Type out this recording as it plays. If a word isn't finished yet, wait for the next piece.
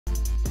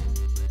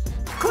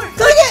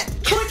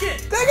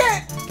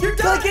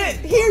Click it!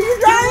 Here, you're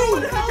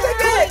dying!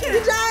 Click it!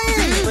 You're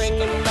dying!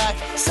 Bringing back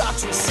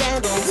socks with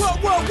sandals.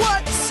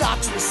 What?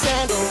 Socks with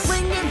sandals.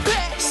 Bringing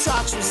back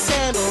socks with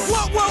sandals.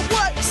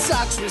 What?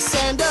 Socks with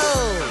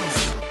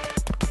sandals.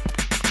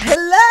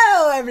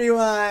 Hello,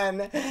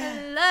 everyone!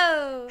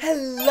 Hello!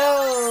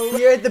 Hello!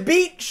 We're at the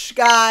beach,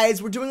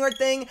 guys. We're doing our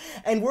thing,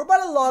 and we're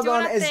about to log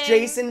on as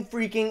Jason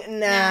freaking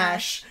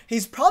Nash.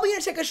 He's probably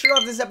gonna take a shirt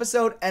off this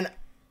episode, and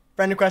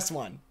friend request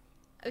 1.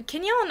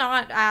 Can y'all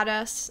not add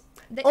us?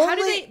 How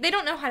do they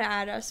don't know how to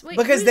add us. Wait,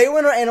 because they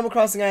went on Animal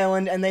Crossing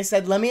Island, and they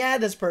said, let me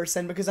add this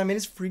person, because I'm in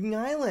his freaking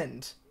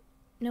island.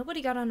 Nobody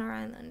got on our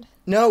island.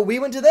 No, we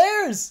went to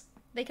theirs.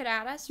 They could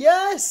add us?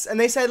 Yes, and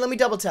they said, let me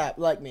double tap,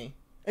 like me.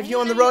 If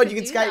you're on the road, you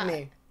can Skype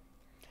me.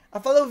 I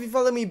follow if you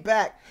follow me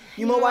back.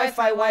 You my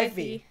Wi-Fi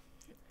wifey.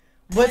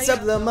 What's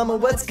up, little mama?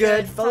 What's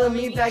good? Follow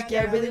me back,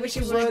 yeah, I really wish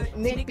you would.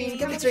 Nick Bean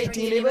coming straight to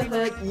your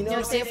neighborhood. You know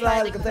I'm staying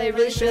fly like a play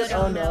really should.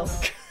 Oh no.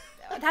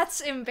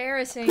 That's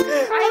embarrassing.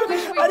 I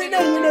wish we I didn't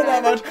know you knew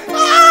that much.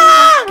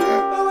 Ah!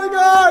 Oh my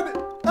god!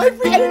 I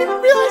didn't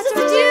even realize that's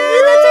our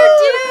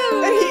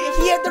dude. And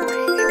he had the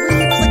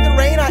he was like the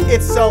rain.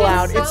 It's so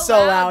loud. It's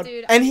so loud.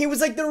 Dude. And he was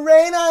like the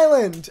rain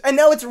island. And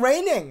now it's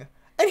raining.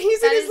 And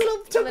he's in his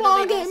little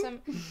toboggan.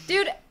 Awesome.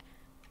 Dude,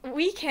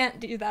 we can't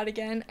do that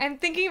again. I'm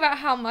thinking about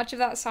how much of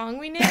that song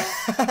we knew.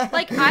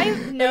 Like, I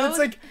know. It's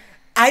like,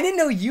 I didn't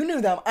know you knew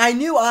that. I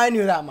knew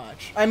that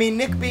much. I mean,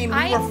 Nick Bean,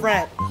 we were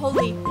friends.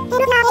 Holy.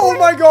 Oh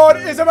my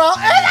god, Isabel.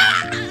 Oh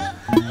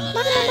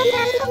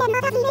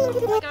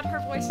my god, her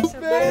voice is so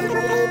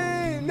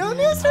good. No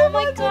news so Oh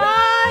my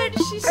god,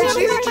 she's so and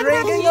she's freaking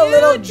drinking cute, a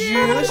little dude.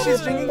 juice.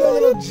 She's drinking a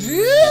little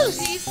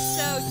juice. She's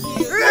so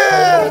cute.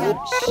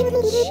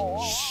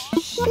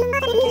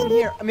 In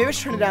here. Maybe I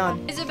should turn it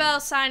down.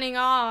 Isabel signing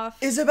off.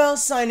 Isabel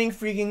signing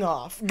freaking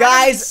off.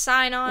 Guys,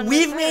 sign on.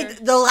 we've made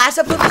the last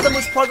episode was the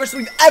most progress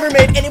we've ever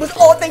made, and it was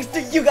all thanks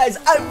to you guys.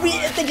 We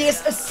thank you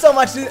guys so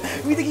much, dude.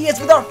 We thank you guys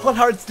with our whole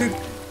hearts, dude.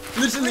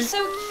 Literally. We're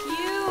so cute.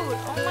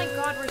 Oh my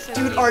god, we're so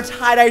dude, cute. our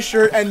tie-dye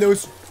shirt and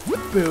those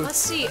boots. Let's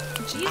see.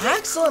 Jesus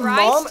Excellent,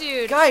 Christ, Mom.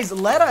 dude. Guys,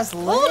 let us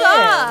live. Hold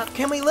up.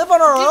 Can we live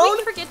on our own?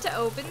 Did we forget to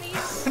open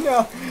these?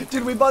 No,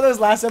 dude, we bought those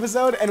last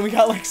episode and we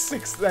got like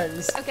 6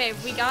 things. Okay,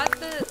 we got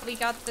the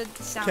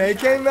soundtrack.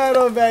 KK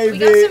Metal, baby. We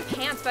got some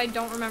pants, but I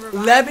don't remember.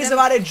 Leb is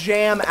about to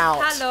jam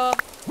out. Hello.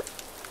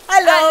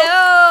 Hello.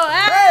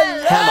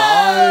 Hello.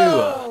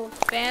 Hello.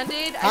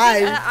 Band-Aid.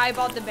 Hi. I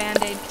bought the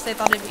Band-Aid because I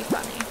thought it'd be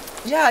funny.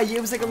 Yeah, it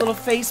was like a little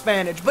face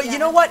bandage. But you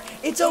know what?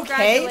 It's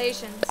okay.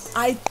 Congratulations.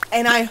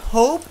 I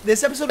hope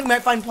this episode we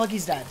might find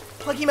Plucky's dead.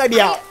 Plucky might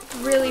be out.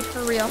 Really,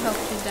 for real, hope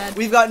he's dead.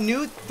 We've got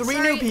three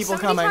new people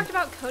coming. Somebody talked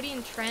about Cody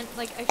and Trent.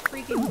 Like, I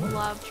freaking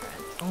love Trent.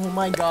 Oh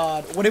my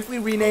god. What if we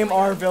rename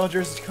our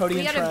villagers Cody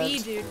and Trent? We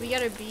gotta be, dude. We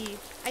gotta be.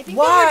 I think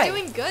Why? they were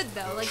doing good,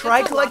 though. Like,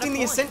 try collecting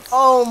the essentials.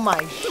 Oh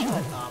my, shut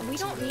up. We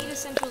don't need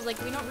essentials. Like,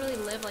 we don't really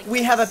live like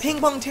We have a ping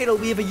pong table.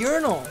 We have a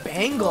urinal.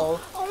 Bangle.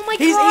 Oh my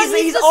god,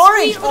 he's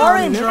orange.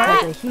 Orange,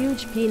 right? A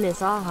huge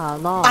penis, aha,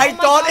 lol. I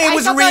thought it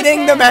was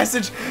reading the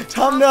message.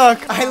 Tom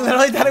Nook. I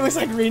literally thought it was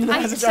like reading the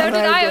message. So did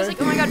I. I was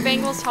like, oh my god,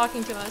 Bangle's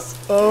talking to us.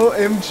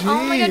 OMG.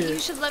 Oh my god, you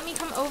should let me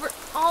come over.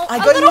 Oh, I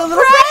got you a little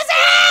present.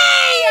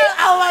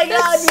 Oh my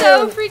god, that's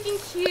so freaking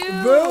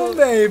cute. Boom,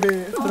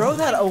 baby. Throw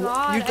that away.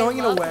 God, You're throwing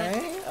it away?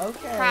 It.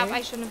 Okay. Crap,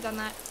 I shouldn't have done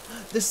that.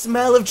 The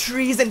smell of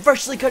trees and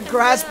freshly cut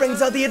grass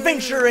brings out the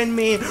adventure in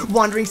me.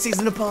 Wandering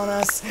season upon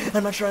us.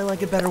 I'm not sure I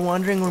like it better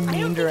wandering or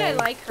meandering. I don't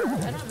think I like her.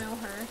 I don't know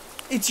her.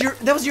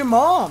 That was your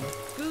mom.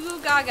 Goo goo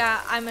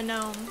gaga, I'm a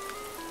gnome.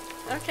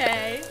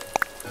 Okay.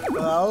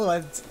 Well,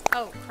 let's...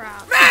 Oh,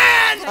 crap.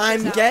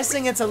 I'm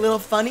guessing it's a little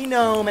funny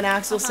gnome, and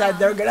Axel said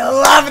they're gonna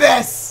love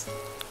this!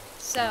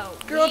 So,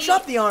 girl,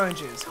 chop the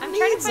oranges. I'm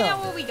trying to find out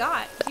what we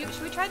got.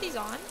 Should we try these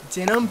on?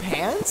 Denim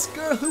pants?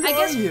 Girl, who I are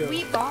guess you?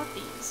 we bought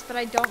these, but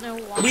I don't know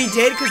why. We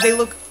did, because they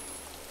look...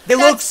 They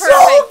look so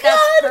good!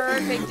 That's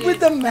perfect, dude. With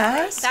the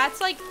mask? That's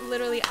like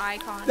literally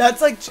icon.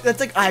 That's like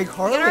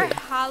iCarly. Get our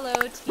hello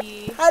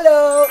tea.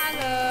 Hello!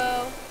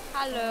 Hello.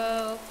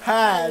 Hello.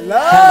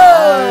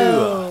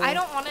 Hello! I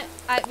don't want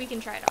it. We can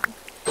try it on.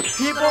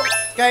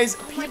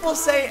 People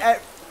say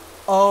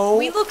oh.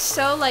 We look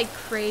so like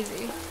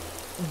crazy.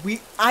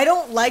 I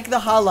don't like the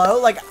hello.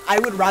 Like, I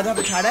would rather have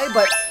a tie-dye,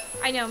 but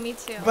I know, me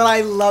too. But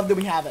I love that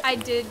we have it. I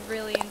did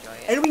really enjoy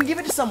it. And we can give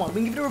it to someone.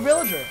 We can give it to a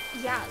villager.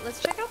 Yeah,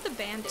 let's check out the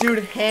Band-Aid.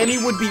 Dude, Hammy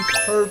would be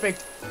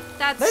perfect.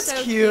 That's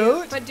so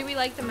cute. But do we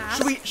like the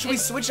mask? Should we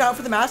switch out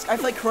for the mask? I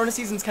feel like Corona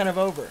season's kind of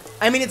over.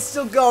 I mean, it's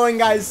still going,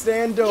 guys.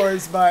 Stay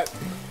indoors, but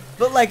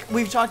like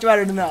we've talked about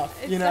it enough,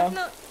 you know.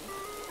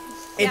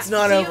 It's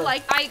not over.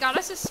 I got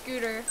us a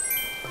scooter.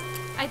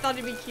 I thought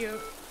it'd be cute.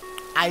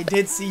 I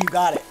did see you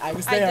got it. I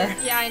was there.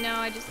 Yeah, I know.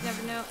 I just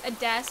never know. A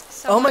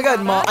desk. Oh my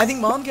god, Mom! I think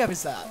Mom gave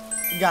us that.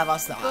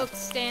 Book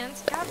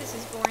stands. God, this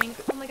is boring.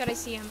 Oh my god, I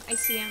see him.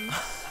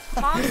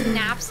 Mom's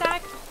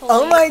knapsack.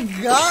 Oh my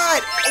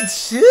god,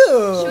 it's you.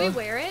 Should we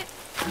wear it?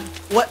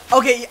 What?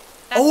 Okay.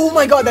 Oh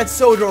my god, that's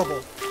so adorable.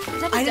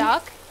 Is that a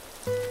duck?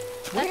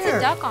 That's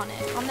a duck on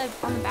it, on the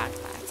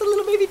backpack. It's a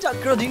little baby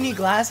duck. Girl, do you need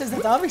glasses?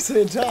 That's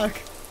obviously a duck.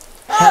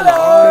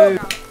 Hello.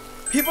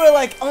 People are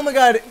like, oh my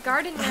god,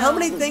 Garden how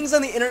many things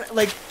on the internet,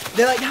 like,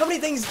 they're like, how many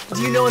things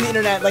do you know on the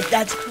internet? Like,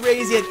 that's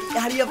crazy.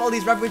 How do you have all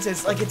these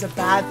references? Like, it's a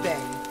bad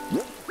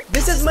thing.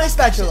 This is my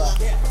spatula.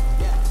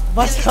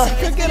 What's up?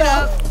 Cook it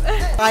up.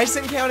 I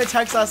sent Kaylynn a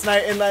text last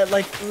night in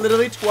like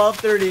literally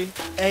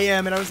 12:30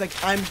 a.m. and I was like,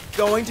 I'm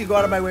going to go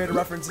out of my way to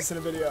reference this in a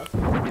video.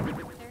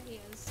 There he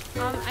is.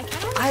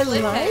 I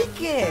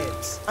like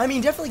it. I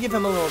mean, definitely give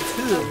him a little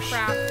Oh, touche.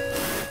 crap.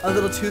 A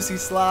little tootsie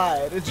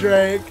slide.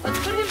 Drake. Let's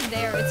put him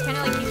there. It's kind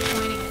of like he's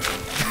pointing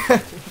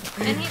at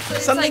something. And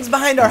it's Something's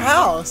like, behind our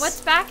house. what's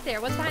back there?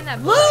 What's behind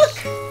that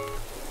bush?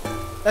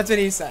 Look! That's what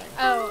he's saying.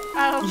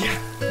 Oh. Yeah.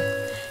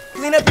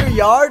 Clean up your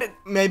yard?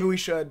 Maybe we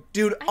should.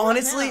 Dude, I don't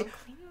honestly, know.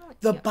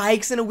 the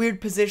bike's in a weird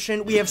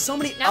position. We have so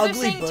many Now they're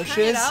ugly saying turn it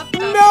bushes. up.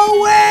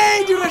 No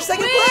way! Dude, we're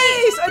second Wait.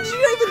 place! Did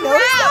you even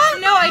notice that?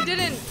 No, I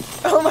didn't.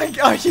 Oh my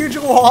god, a huge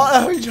wall,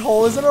 a huge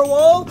hole is in our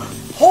wall?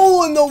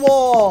 Hole in the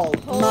wall!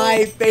 Hole.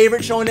 My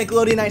favorite show on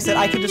Nickelodeon, I said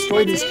I could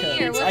destroy What's these in kids.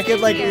 here? What's I could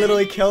in like here?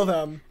 literally kill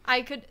them.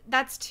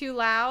 That's too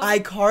loud.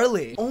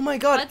 iCarly. Oh my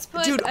god. Let's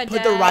put Dude, a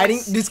put the writing,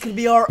 desk. this could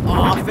be our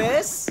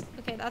office.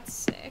 Okay, that's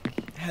sick.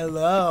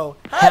 Hello.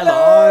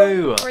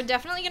 Hello. We're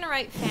definitely gonna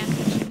write fan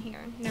fiction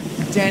here. No.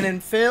 Dan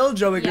and Phil,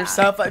 Joey Yeah.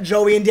 yourself,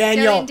 Joey and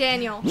Daniel. Joey and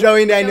Daniel.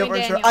 Joey and Daniel Joey for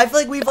and sure. Daniel. I feel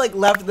like we've like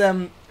left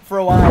them for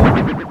a while,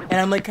 and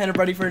I'm like kind of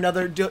ready for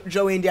another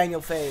Joey and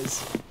Daniel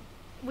phase.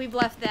 We've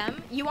left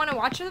them. You want to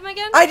watch them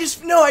again? I just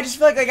feel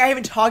like I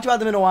haven't talked about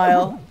them in a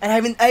while, and I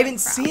haven't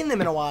seen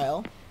them in a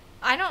while.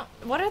 I don't.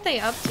 What are they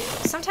up to?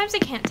 Sometimes I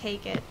can't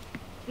take it.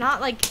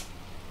 Not like.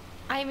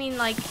 I mean,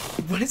 like.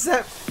 What is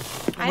that?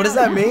 I What does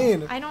don't that know.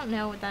 mean? I don't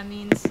know what that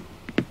means.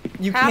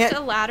 You Craft can't. a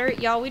ladder.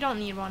 Y'all, we don't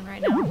need one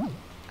right now.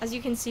 As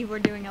you can see, we're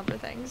doing other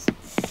things.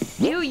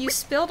 Ew, you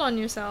spilled on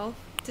yourself.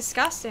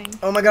 Disgusting.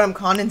 Oh my god, I'm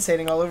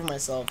condensating all over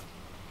myself.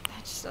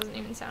 That just doesn't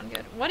even sound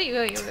good. What are you?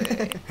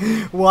 Wait.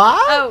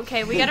 What? Oh,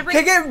 okay. We gotta bring.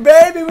 Kick it,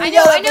 baby. We I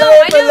know, gotta I know,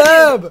 play I for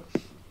know, Leb.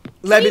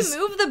 Can Leb you is.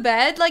 move the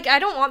bed? Like, I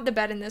don't want the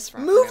bed in this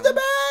room. Move the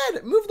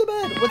bed. Move the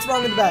bed. What's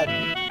wrong with the bed?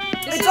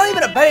 This It's is- not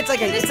even a bed. It's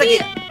like a. Can It's this be,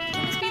 like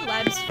can this be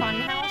Leb's fun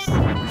house?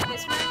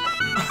 This room?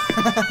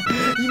 a.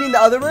 You mean the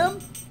other room?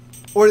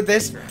 Or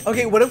this?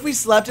 Okay, what if we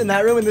slept in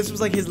that room and this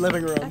was like his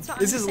living room? That's what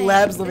This I'm is saying.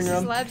 Leb's living This is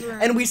room. Leb's room.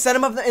 And we set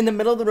him up in the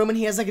middle of the room and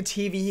he has like a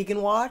TV he can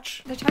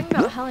watch. They're talking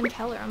about Helen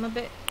Keller. I'm a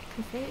bit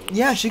confused.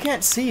 Yeah, she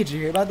can't see. Did you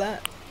hear about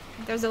that?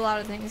 There's a lot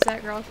of things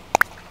that girl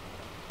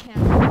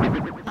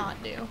can not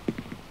do.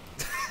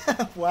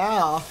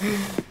 Wow.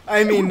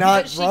 I mean,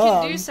 not But she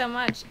wrong. can do so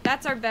much.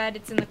 That's our bed.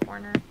 It's in the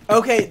corner.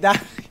 Okay,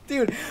 that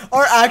dude,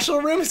 our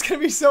actual room is gonna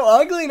be so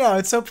ugly now.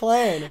 It's so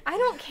plain. I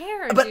don't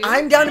care, But dude.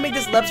 I'm down to make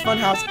this Leb's fun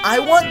house. I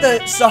want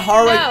the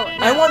Sahara. No.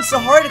 I want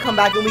Sahara to come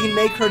back and we can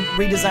make her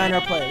redesign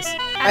our place.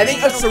 I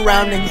think us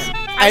surrounding him.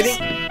 I think.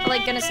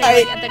 Like gonna say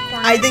I- like at the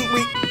corner. I think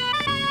we.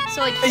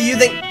 So like. You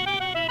think?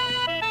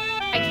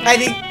 I can't. I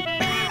think.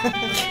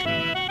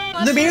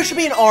 The mirror should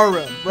be in our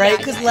room, right? Yeah,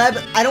 Because yeah.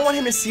 Leb, I don't want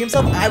him to see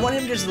himself. I want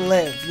him to just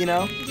live, you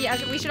know? Yeah,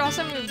 we should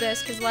also move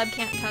this because Leb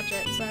can't touch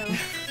it. So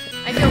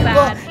I feel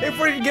Well, bad. if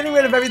we're getting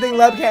rid of everything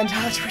Leb can't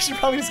touch, we should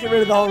probably just get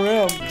rid of the whole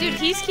room. Dude,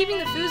 he's keeping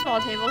the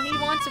foosball table. He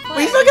wants to play.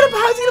 But he's not gonna.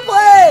 How's he gonna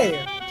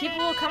play? People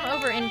will come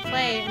over and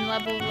play, and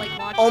Leb will like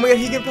watch. Oh my them.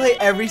 god, he can play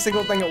every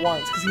single thing at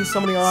once because he has so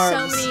many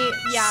arms.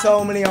 yeah.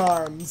 So many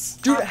arms.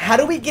 Dude, how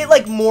do we get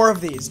like more of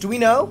these? Do we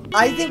know?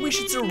 I think we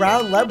should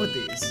surround Leb with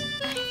these.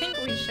 I think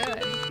we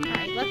should.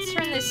 Alright, let's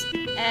turn this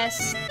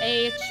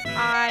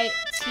S-H-I-T.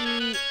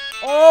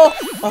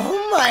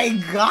 Oh my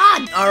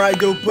god. Alright,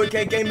 go put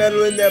KK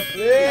Metal in there,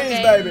 please,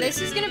 Okay, baby. this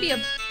is gonna be a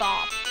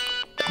bop.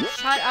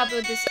 Shut up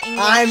with this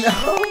English. I'm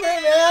over,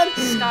 man.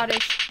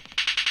 Scottish.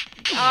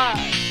 Ah.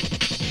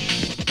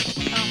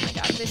 Oh my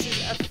god, this is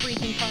a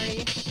freaking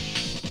party.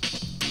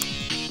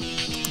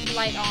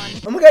 Light on.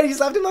 Oh my god, you just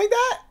left him like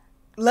that?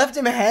 Left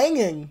him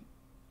hanging.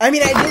 I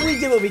mean, I think we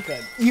did what we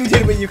could. You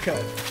did what you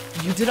could.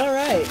 You did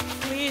alright.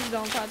 Please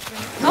don't touch me.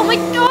 Oh my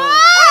god!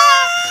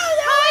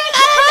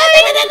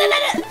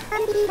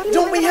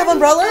 Don't we have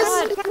umbrellas?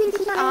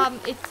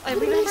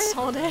 Everybody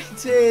sold it.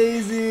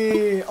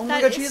 Daisy. Oh my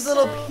That god, is she has a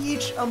little so-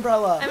 peach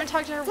umbrella. I'm gonna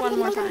talk to her one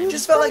more time.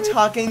 Just felt like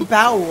talking.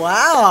 Bow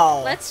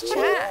wow. Let's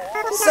chat.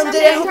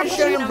 Someday I hope to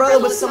share an umbrella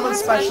with someone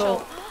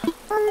special.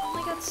 Oh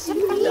my god, so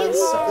That's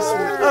so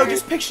sweet. Oh,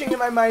 just picturing in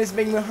my mind is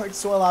making my heart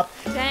swell up.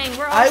 Dang,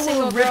 we're all I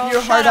single, will rip girl.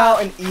 your Shut heart up.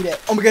 out and eat it.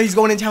 Oh my god, he's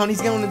going in town.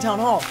 He's going to town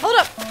hall. Hold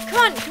up. Come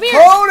on, come here.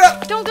 Hold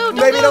up. Don't go, don't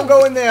Baby, go. don't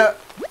go in there.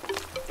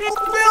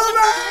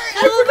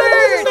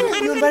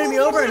 Filbert! You invited me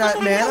over,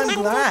 and man, I'm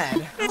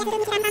glad.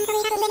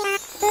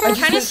 It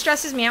kind of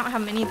stresses me out how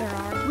many there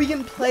are. We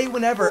can play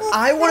whenever.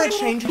 I want to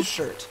change his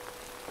shirt.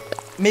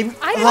 Maybe.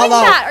 I Hello. like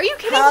that. Are you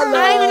kidding? Hello.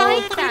 I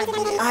like that.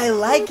 I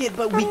like it,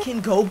 but we can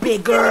go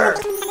bigger.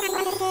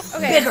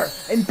 Okay. Bigger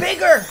and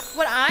bigger.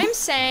 What I'm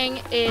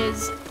saying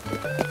is,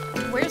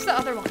 where's the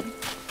other one?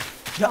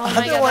 The Oh my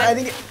other God, one, that- I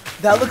think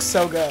that looks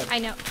so good. I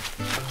know.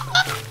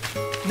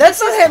 That's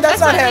not him. That's That's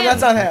not not him. him.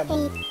 That's not him.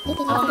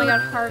 Oh my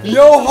god, Harvey.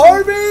 Yo,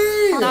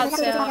 Harvey! Not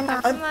so.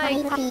 I'm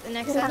like the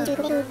next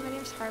episode. My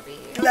name's Harvey.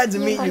 Glad to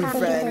meet you,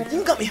 friend. You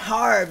can call me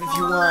Harv if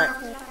you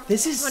want.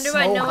 This is Wonder so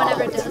why no one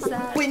hot. ever does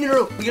that. Wait,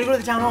 no. We gotta go to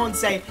the town hall and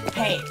say,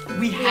 hey,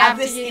 we have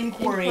this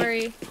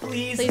inquiry.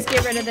 Please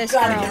get rid of this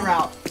gotta girl. get her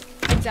out.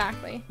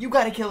 Exactly. You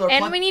gotta kill her.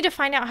 And we need to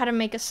find out how to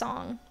make a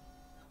song.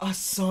 A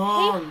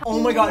song. Oh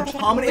my god,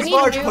 Tom and We Isabel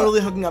are need to-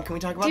 totally hooking up. Can we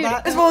talk about Dude.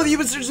 that? Isabel, you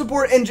would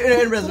support and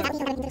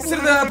resident. Sit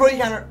at the pro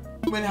counter.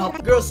 When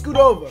help. Girl, scoot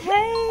over.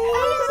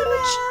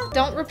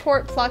 Don't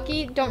report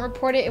Plucky. Don't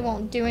report it. It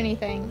won't do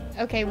anything.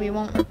 Okay, we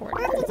won't report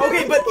it.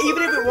 Okay, but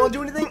even if it won't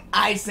do anything,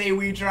 I say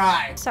we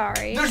try.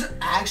 Sorry. There's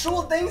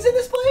actual things in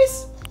this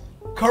place?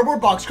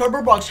 Cardboard box,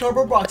 cardboard box,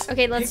 cardboard box.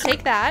 Okay, let's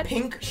take that.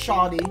 Pink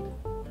shoddy.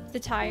 The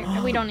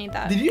tire. We don't need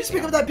that. Did you just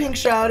pick up that pink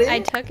shoddy? I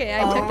took it.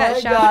 I Oh took that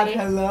my god, shoddy.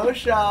 hello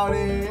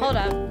shoddy. Hold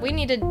up. We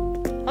need to.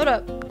 Hold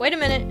up. Wait a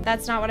minute.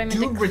 That's not what I meant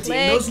Dude, to redeem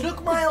click. those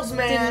Nook Miles,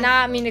 man. Did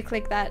not mean to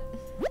click that.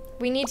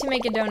 We need to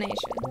make a donation.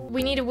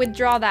 We need to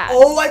withdraw that.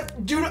 Oh,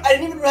 dude, I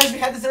didn't even realize we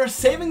had this in our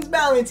savings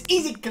balance.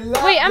 Easy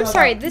collab. Wait, I'm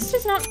sorry. This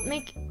does not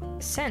make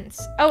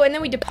sense. Oh, and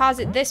then we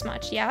deposit this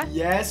much, yeah?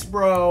 Yes,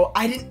 bro.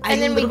 I then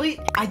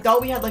I thought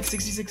we had like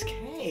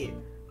 66K.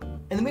 And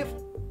then we have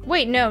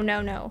Wait,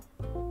 no.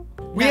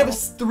 we have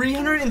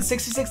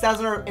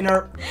 366,000 in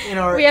our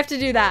We have to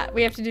do that.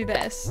 We have to do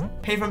this.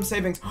 pay from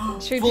savings.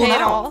 Should we Full pay them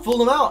it out. all? Full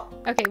them out.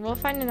 Okay, we'll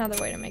find another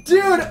way to make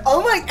Dude,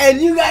 oh my,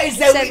 and you guys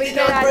said we did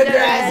not got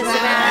progress, the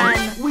man.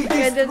 rest, We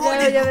man.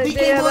 destroyed it. We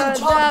came on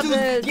top,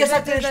 dude. Yes,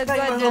 I finished paying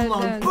my home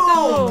loan.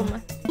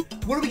 Boom.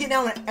 What do we get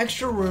now? An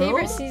extra room?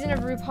 Favorite season of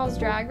RuPaul's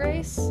Drag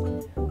Race?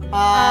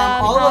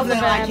 All of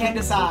them. I can't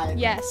decide.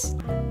 Yes.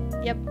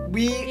 Yep.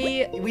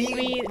 We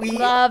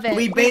love it.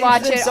 We We binged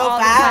watch them it so all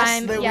the fast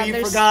time. that Yeah, we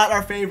there's- forgot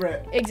our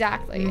favorite.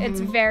 Exactly. It's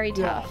very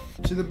tough.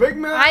 To the big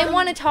man. I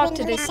want to talk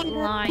to this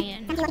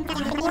lion. I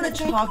want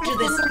to talk to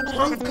this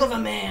hunk of a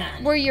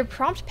man. Were your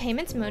prompt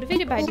payments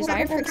motivated by a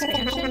desire for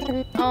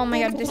expansion? Oh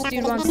my god, this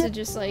dude wants to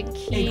just like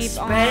keep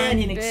Expand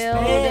on and building.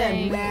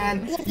 expand,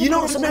 man. You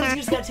know, sometimes you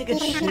just gotta take a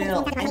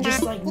chill and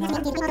just like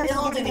not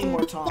build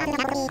anymore, Tom.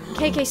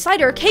 KK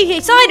Cider,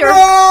 KK Cider!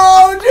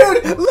 Oh,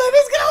 dude, Livy's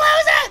gonna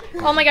lose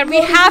it. Oh my god, we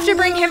have to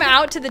bring him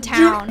out to the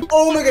town. Dude,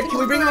 oh my god, can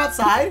we bring him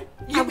outside?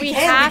 Yeah, we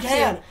can, have we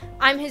can. to.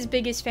 I'm his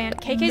biggest fan.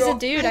 KK's a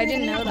dude, I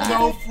didn't know that.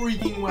 No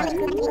freaking way.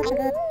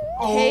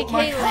 Oh KK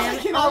my god, I Lamb.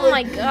 cannot Oh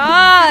my wait.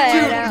 god.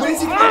 Dude,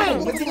 when's he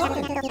coming? When's he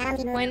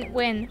coming?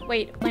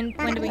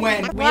 When do we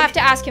When? We'll have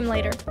to ask him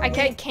later. I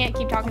can't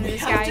keep talking to We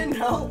this have to guy.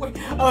 know. Wait,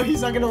 oh,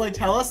 he's not gonna like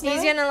tell us now?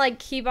 He's gonna like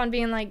keep on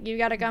being like, you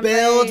gotta come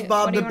Build, right.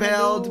 Bob, What do the you wanna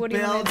build, do? What do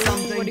you wanna build do?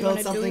 something, What do you build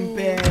wanna something do?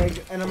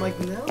 big. And I'm like,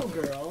 no,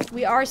 girl.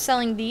 We are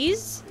selling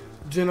these.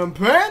 Denim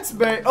pants,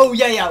 babe. Oh,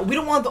 yeah. We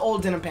don't want the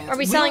old denim pants. Are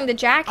we selling the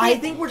jacket? I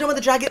think we're done with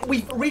the jacket.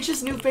 We've reached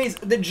this new phase.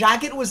 The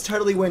jacket was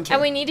totally winter. And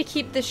we need to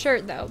keep the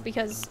shirt though,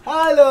 because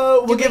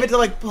Hello. We'll give it to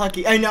like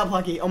Plucky. Not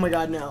Plucky. Oh my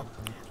god, no.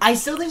 I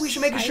still think we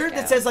should make a shirt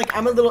that Psycho. says like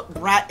I'm a little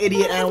brat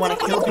idiot and I want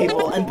to kill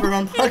people and put it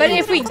on Plucky. but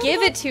if we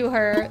give it to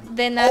her,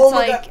 then that's Oh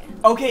my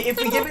like, god. Okay, if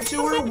we give it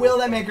to her, will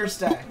that make her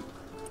stay?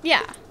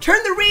 yeah. Turn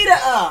the Rita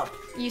up.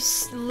 You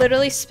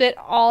literally spit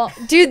all.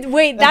 Dude,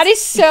 wait, that is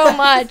so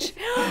much.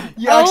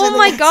 You actually Oh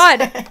my think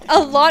god. it's- A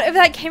lot of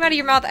that came out of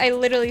your mouth. I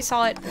literally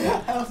saw it.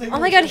 I don't think Oh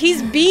we my god, should.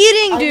 he's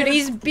beating, dude. gonna-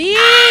 He's beating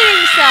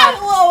stuff.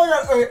 Oh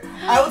my god. Okay.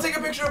 I will take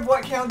a picture of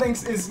what Cam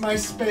thinks is my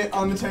spit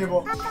on the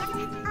table.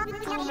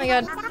 Oh my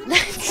god.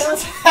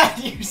 How's that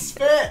you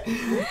spit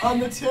on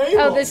the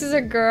table? Oh, this is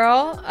a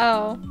girl?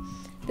 Oh.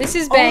 This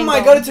is Oh Bangle.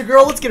 my god, it's a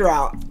girl. Let's get her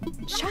out.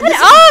 Shut This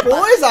is up!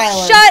 Boys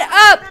Island. Shut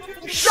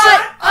up!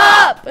 Shut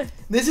up!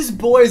 This is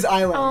Boys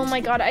Island. Oh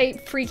my god, I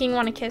freaking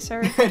want to kiss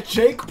her.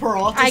 Jake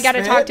Peralta. I gotta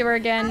spit? talk to her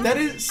again. That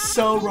is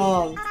so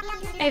wrong.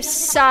 I have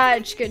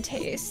such good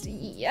taste.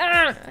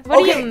 Yeah. What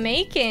are Okay. you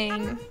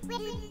making?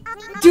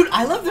 Dude,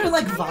 I love their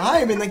like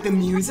vibe and like the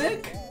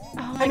music.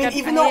 Oh my I mean, god,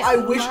 even though I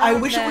wish love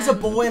it was a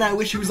them. boy and I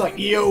wish he was like,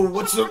 yo,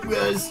 what's up,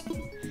 guys?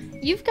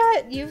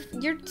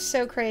 You're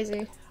so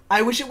crazy.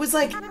 I wish it was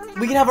like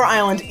we could have our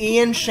island.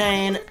 Ian,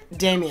 Shane,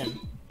 Damien.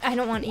 I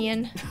don't want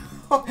Ian.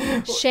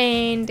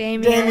 Shane,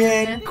 Damien.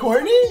 Damien,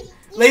 Courtney,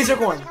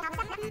 Lasercorn.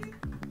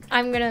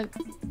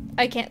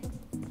 I can't.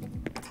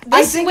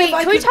 I This, think wait, if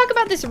I can we could- talk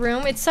about this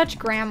room? It's such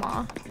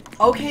grandma.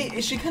 Okay,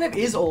 she kind of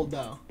is old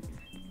though,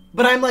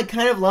 but I'm like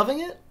kind of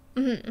loving it.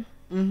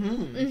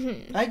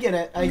 I get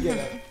it.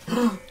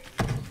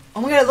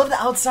 Oh my god, I love the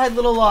outside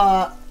little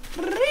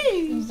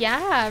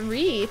Yeah,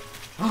 Reed.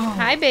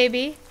 Hi,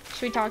 baby.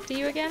 Should we talk to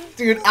you again?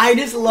 Dude, I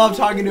just love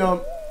talking to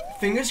him.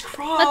 Fingers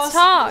crossed. Let's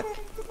talk.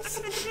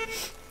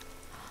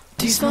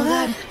 Do you smell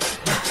that?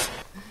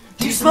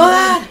 Do you smell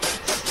that?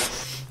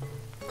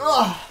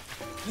 Ugh,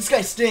 this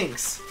guy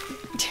stinks.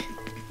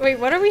 Wait,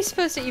 what are we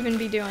supposed to even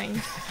be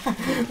doing?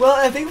 Well,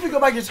 I think if we go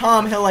back to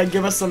Tom, he'll like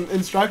give us some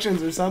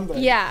instructions or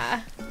something.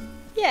 Yeah.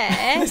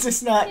 Yeah. This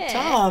is not Yeah.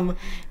 Tom.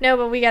 No,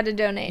 but we got to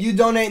donate. You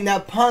donating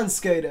that pun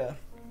skater.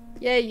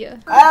 Yeah.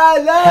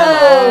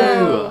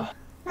 Hello!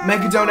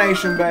 Make a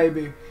donation,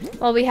 baby.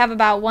 Well, we have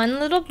about one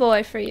little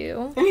boy for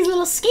you. And he's a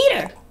little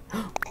skeeter.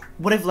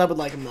 What if Leb would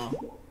like him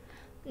though?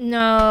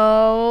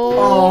 No.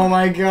 Oh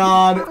my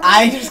god.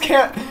 I just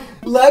can't.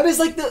 Leb is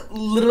like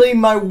literally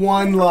my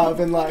one love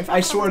in life.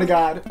 I swear to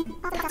God.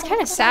 That's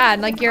kind of sad.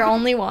 Like your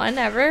only one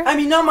ever. I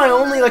mean, not my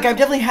only. Like I've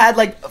definitely had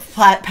like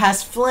flat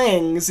past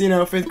flings. You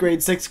know, 5th grade,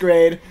 6th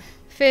grade.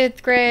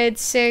 5th grade,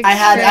 6th. I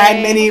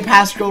had many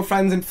past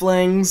girlfriends and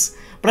flings,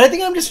 but I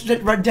think I'm just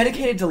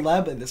dedicated to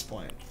Leb at this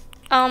point.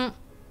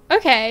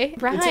 Okay.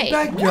 Right. It's a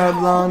backyard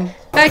lawn.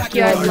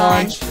 Backyard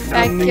lawn.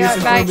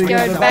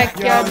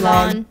 Backyard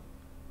lawn.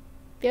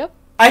 Yep.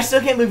 I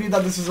still can't believe you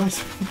thought this was my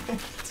spit.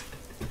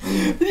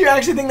 Did you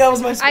actually think that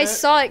was my spit? I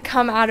saw it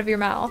come out of your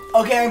mouth.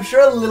 Okay, I'm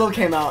sure a little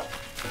came out.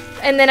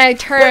 And then I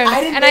turn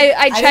and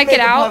I check it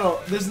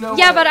out. There's no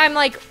yeah, way. but I'm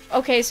like,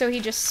 okay, so he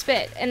just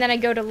spit, and then I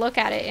go to look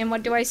at it, and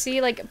what do I see?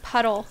 Like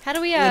puddle. How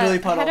do we Literally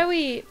puddle. how do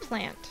we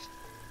plant?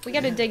 We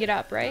gotta dig it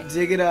up, right?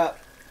 Dig it up.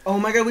 Oh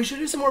my god, we should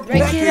do some more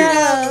Break it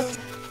up.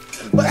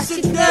 Bust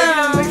it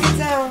down. Break it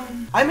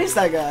down. I miss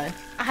that guy.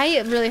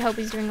 I really hope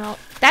he's doing well.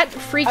 That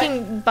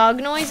freaking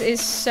bug noise is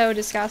so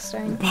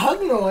disgusting.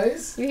 Bug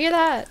noise? You hear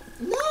that?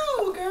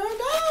 No, girl,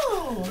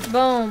 no.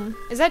 Boom.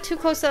 Is that too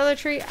close to the other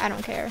tree? I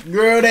don't care.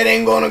 Girl, that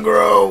ain't gonna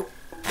grow.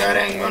 That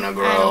ain't gonna I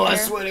grow. don't I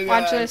care. swear to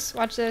God. Watch this.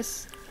 Watch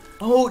this.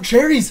 Oh,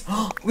 cherries.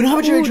 We don't have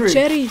a cherry tree.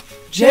 Cherry.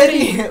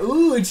 Cherry.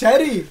 Ooh,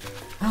 cherry.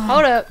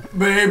 Hold up.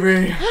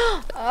 Baby.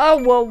 Oh,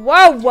 whoa,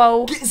 whoa,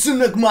 whoa. Get some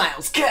Nook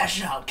Miles.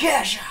 Cash out.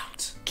 Cash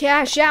out.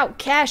 Cash out.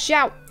 Cash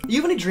out.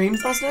 You have any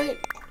dreams last night?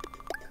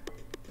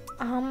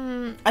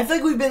 I I feel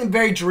like we've been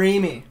very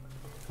dreamy.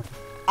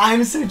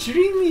 I'm so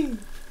dreamy.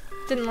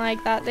 didn't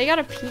like that. They got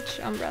a peach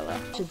umbrella.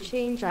 Should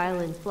change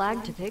island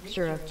flag to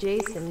picture of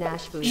Jason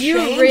Nashville. You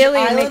Change really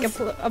islands?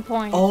 make a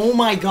point. Oh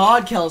my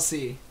God,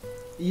 Kelsey.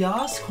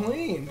 Yas,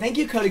 queen. Thank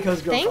you, Cody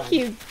Co's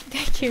girlfriend.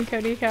 Thank you,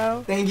 Cody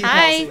Co. Thank you,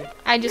 Hi. Kelsey.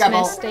 I just Got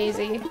missed all-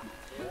 Daisy.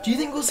 Do you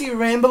think we'll see a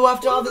rainbow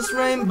after all this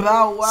rain?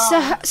 Wow,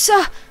 wow.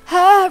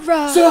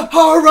 Sahara.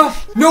 Sahara!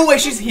 No way,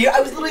 she's here.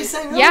 I was literally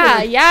saying Yeah,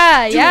 earlier.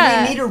 yeah, Dude,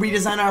 yeah. we need to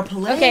redesign our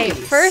place. Okay,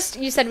 first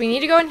you said we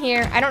need to go in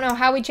here. I don't know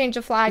how we change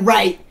the flag.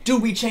 Right.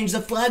 Dude, we changed the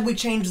flag, we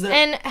changed the...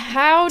 And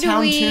how do Town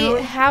we?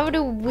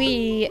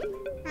 tune?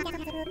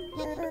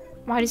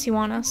 Why does he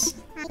want us?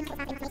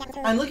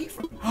 I'm looking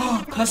for...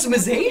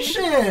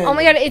 customization! Oh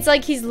my god, it's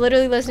like he's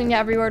literally listening to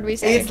every word we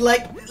say. It's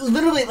like,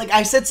 literally, like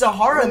I said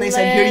Sahara and they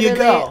said, here you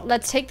go. Literally.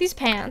 Let's take these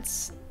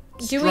pants.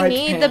 Do we Striped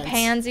need the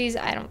pants. pansies?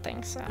 I don't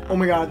think so. Oh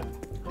my God.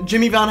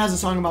 Jimmy Vaughn has a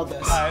song about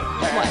this.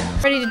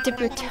 What? Ready to dip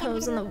your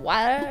toes in the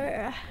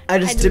water? I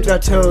just dipped our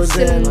toes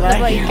in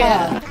like...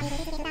 yeah.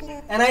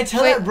 And I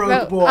tell that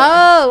broke boy.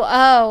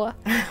 Oh.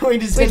 we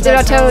just We dipped did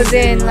our toes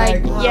in,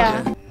 like,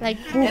 yeah. Like,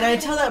 And I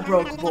tell that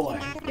broke boy.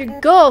 your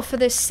goal for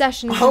this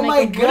session is Oh to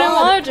my make a wooden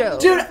God.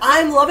 wardrobe. Dude,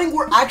 I'm loving,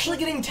 we're actually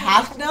getting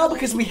tasked now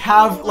because we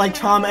have, like,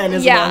 Tom and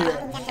Isabel here.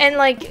 Yeah. And,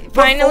 like,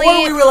 finally...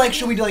 Before we were like,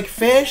 should we do, like,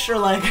 fish or,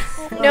 like...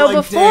 No, or, like,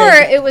 before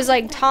dig? it was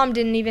like Tom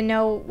didn't even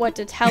know what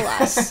to tell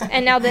us.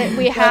 And now that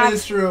we That have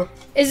is true.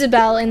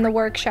 Isabel in the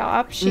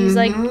workshop, she's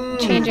like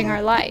changing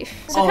our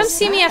life. So Oh, come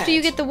see me after sad.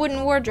 you get the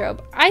wooden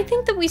wardrobe. I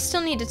think that we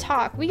still need to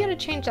talk. We gotta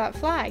change that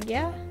flag,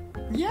 yeah?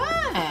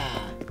 Yeah.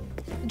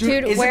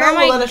 Dude, Isabel where am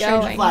will I let us change the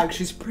going? flag.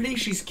 She's pretty,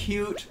 she's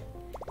cute.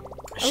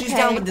 She's Okay.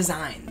 down with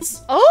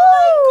designs.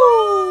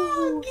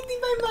 Oh! Give me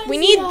my money, We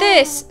need y'all.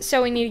 this,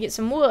 so we need to get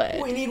some wood.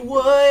 We need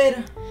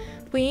wood.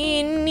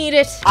 We need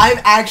it.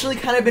 I've actually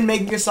kind of been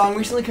making a song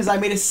recently because I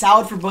made a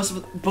salad for both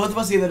of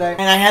us the other day,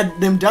 and I had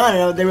them done,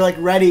 and they were like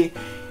ready,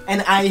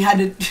 and I had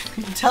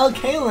to tell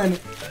Kaylin,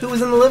 who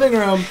was in the living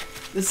room,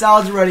 the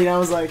salad's ready, and I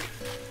was like,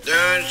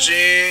 Don't you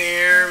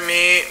hear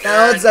me?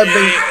 Salads Don't have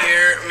been- you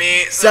hear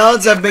me?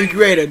 salads have been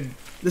created.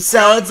 The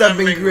salads have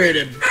been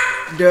created.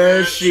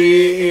 Does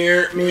she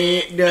hear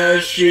me?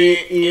 Does she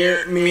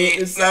hear me?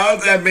 The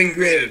salads have been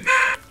created.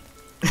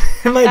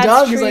 And my That's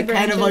dog is tree like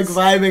kind of like branches.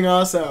 vibing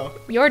also.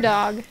 Your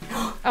dog.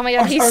 Oh my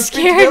god, he Our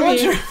scared me.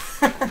 villager.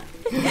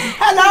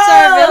 Hello! It's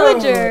our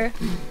villager.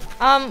 We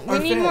Our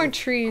need fan. more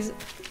trees.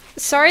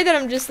 Sorry that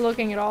I'm just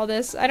looking at all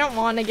this. I don't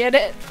want to get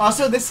it.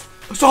 Also, this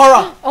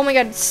Sahara, Oh my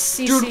god,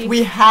 Cece. dude,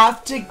 we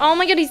have to. Oh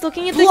my god, he's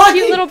looking at the Lucky.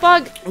 cute little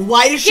bug.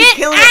 Why does she Get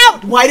kill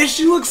out! it? Why does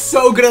she look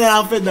so good in that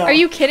outfit though? Are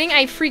you kidding?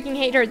 I freaking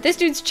hate her. This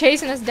dude's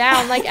chasing us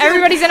down. Like,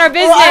 everybody's in our Her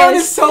island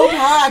is business. so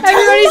packed.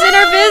 Everybody's in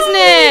our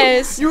Hello!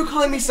 business. You were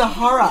calling me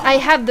Sahara. I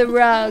have the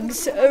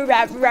rugs.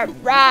 Rah, rah,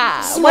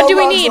 rah. What do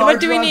we Small need? rugs, What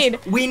do we large need?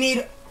 rugs. We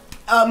need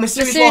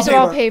mysterious Mysterious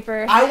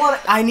wallpaper.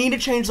 wallpaper. I need to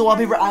change the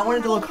wallpaper. I want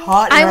it to look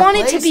hot. In I our want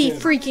it to place, be dude.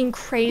 freaking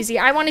crazy.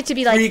 I want it to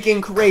be like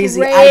freaking crazy.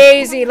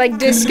 crazy, like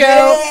disco.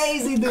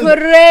 Crazy, dude.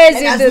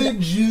 Crazy, An dude. absolute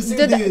juicy,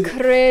 Dude, dude.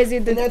 crazy,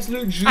 An dude.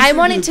 absolute juicy, I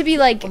want it dude. to be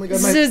like Oh my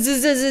God, my-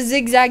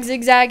 zigzag,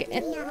 zigzag.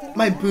 And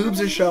My boobs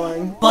are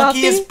showing. Bucky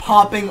Bucky? is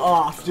popping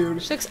off,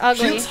 dude. she looks She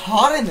ugly. looks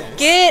hot in this.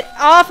 Get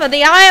off of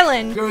the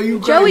island. Girl, you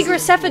Joey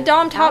crazy. Graceffa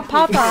Dom Top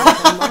Papa.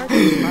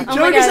 Joey Oh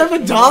my just God.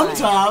 have a dom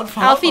top.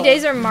 Alfie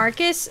Days or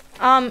Marcus?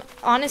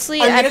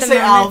 Honestly, I'm at gonna the say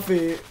moment,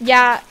 Alfie.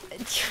 yeah,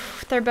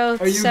 they're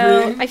both Are you so.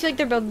 agreeing? I feel like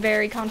they're both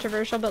very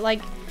controversial, but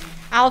like,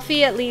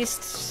 Alfie at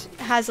least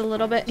has a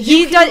little bit.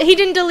 You He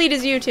didn't delete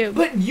his YouTube.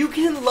 But you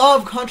can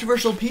love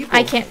controversial people.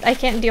 I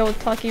can't deal with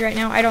Plucky right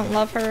now. I don't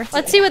love her.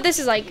 Let's see what this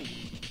is like.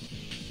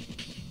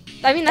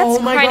 I mean, that's oh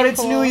my kind god, of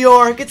it's cool. New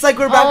York. It's like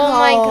we're back home. Oh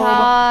my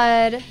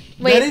god.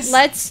 Wait, is-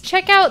 let's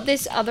check out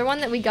this other one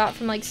that we got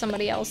from like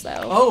somebody else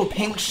though. Oh,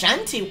 pink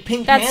shanty,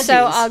 pink That's panties.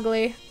 so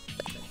ugly.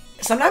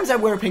 Sometimes I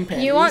wear pink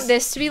panties. You want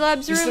this to be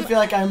Leb's Just to room? feel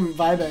like I'm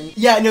vibing.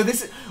 Yeah, no,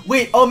 this is...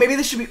 Wait, oh, maybe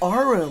this should be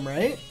our room,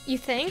 right? You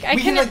think?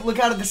 We can, like, look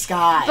out at the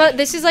sky. But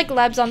this is like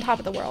Leb's on top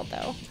of the world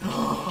though.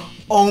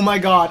 Oh my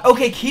god.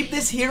 Okay, keep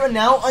this here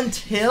now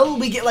until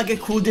we get, like, a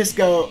cool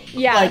disco.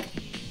 Yeah. Like...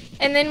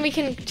 And then we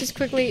can just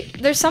quickly...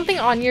 There's something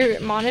on your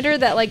monitor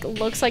that, like,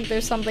 looks like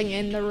there's something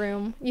in the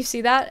room. You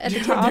see that at the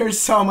Dude, top? there's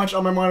so much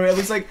on my monitor. It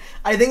looks like...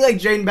 I think, like,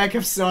 Jane Beck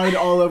have snide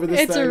all over this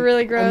It's thing.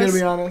 really I'm gross. gonna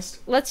be honest.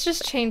 Let's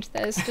just change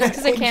this, just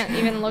because I can't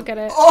even look at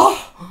it.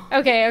 Oh!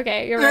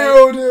 Okay, you're right.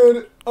 Ew,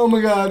 dude. Oh my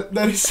god.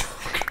 That is so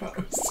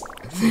gross.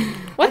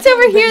 What's I can't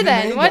over believe here they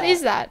then? made What that.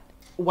 is that?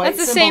 White That's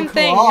the symbol same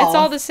thing. cloth. It's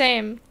all the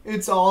same.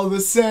 It's all the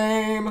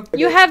same.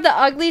 You have the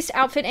ugliest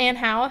outfit and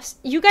house.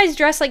 You guys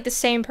dress like the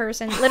same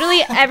person.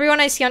 Literally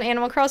everyone I see on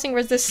Animal Crossing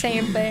wears the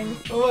same thing.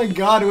 Oh my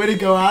god, way to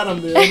go,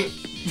 Adam, dude.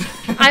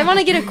 I want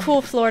to get a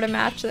cool floor to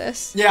match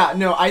this. Yeah,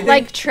 no, I think...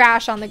 Like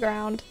trash on the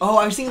ground. Oh,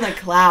 I was thinking like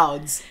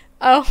clouds.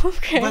 Oh,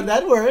 okay. But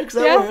that works,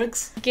 that Yeah.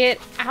 works. Get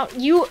out.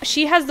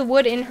 She has the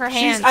wood in her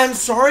hand. I'm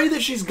sorry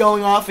that she's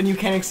going off and you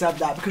can't accept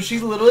that because she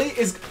literally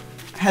is...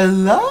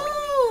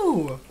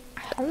 Hello!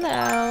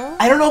 Hello.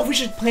 I don't know if we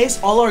should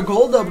place all our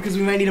gold though because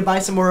we might need to buy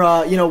some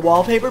more, you know,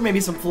 wallpaper, maybe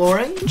some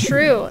flooring.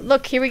 True.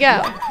 Look, here we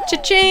go.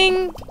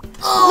 Cha-ching.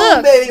 Oh,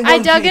 Look, baby, I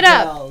dug it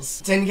up.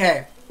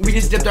 10K. We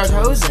just dipped our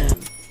toes in.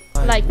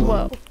 Like,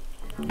 whoa.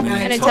 And I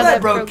And told until that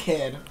that broke broke-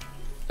 kid.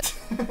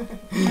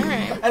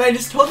 Alright. And I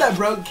just told that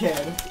broke kid,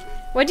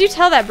 What'd you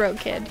tell that broke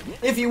kid?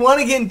 if you want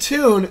to get in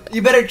tune,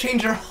 you better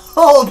change your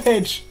whole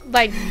pitch.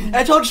 Like,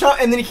 I told Shawn,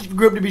 and then he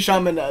grew up to be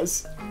Shawn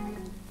Mendes.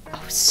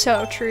 oh,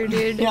 so true,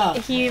 dude. Yeah.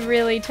 He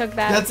really took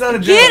that. That's not a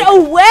joke. Get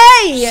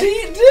away!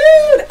 See,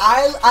 dude,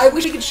 I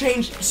wish I could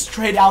change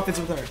straight outfits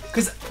with her,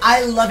 cause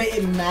I love it.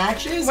 It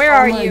matches. Where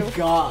are oh my you?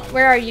 God.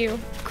 Where are you?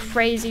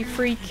 Crazy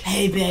freak.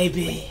 Hey,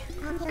 baby.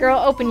 Girl,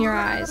 open your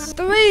eyes.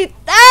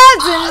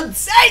 3,000!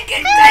 Take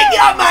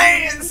it off my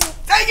hands.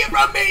 Take it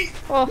from me.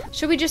 Well,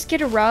 should we just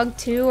get a rug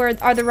too, or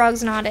are the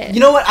rugs not it?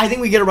 You know what? I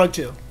think we get a rug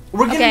too.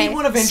 We're gonna Okay, need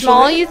one eventually.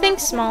 small, you think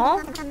small?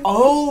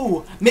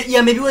 Oh, yeah,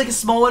 maybe like a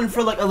small one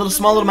for like a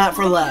small little mat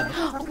for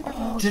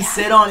Leb to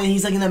sit on, and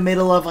he's like in the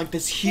middle of like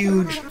this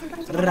huge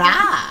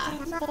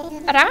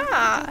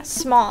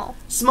Small.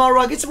 small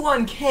rug. It's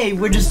 1K.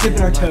 We're just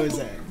dipping our toes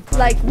in.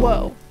 Like,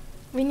 whoa.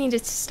 We need to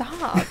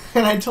stop.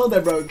 And I told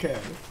that broke kid.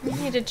 We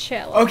need to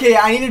chill. Okay,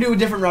 I need to do a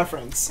different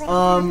reference.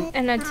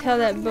 And I tell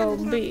that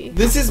Bobby.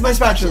 This is my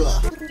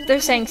spatula. They're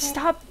saying,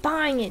 stop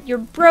buying it. You're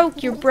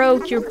broke, you're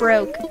broke, you're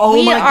broke. Oh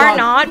we my are God.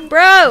 not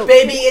broke.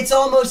 Baby, it's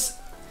almost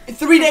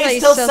 3 days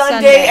It's till still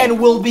Sunday, Sunday. and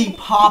we'll be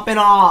popping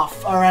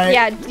off, alright?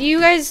 Yeah, do you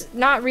guys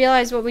not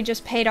realize what we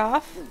just paid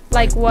off?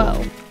 Like,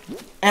 whoa.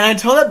 And I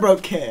told that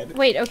broke kid.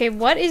 Wait, okay,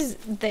 what is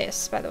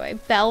this, by the way?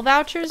 Bell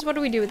vouchers? What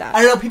do we do with that?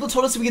 I don't know, people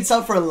told us we could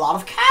sell for a lot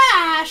of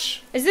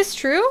cash. Is this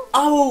true?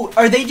 Oh,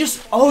 are they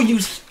just, do you...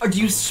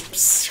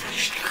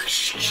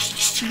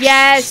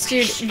 Yes,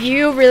 dude,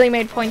 you really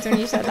made points when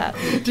you said that.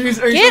 Dude,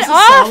 are you Get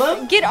supposed to sell off!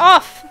 them? Get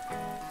off!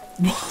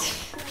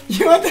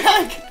 You what the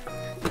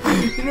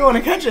heck? You didn't want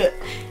to catch it.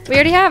 We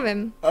already have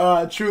him.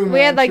 True, man. We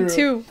had like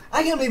true. 2.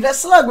 I can't believe that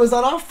slug was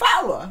on our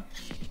flower.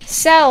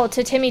 Sell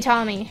to Timmy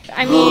Tommy.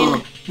 I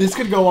mean, This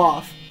could go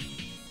off.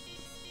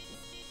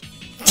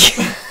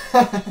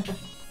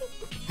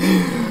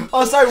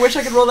 Oh, sorry. Wish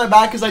I could roll that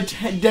back because I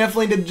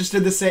definitely did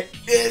the same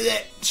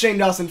Shane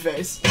Dawson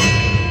face.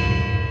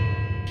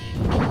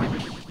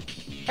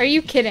 are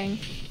you kidding?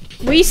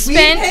 We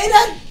spent we paid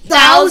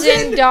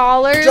 $1,000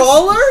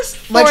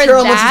 $1,000. My for chair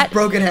almost that? just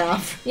broke in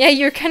half. Yeah,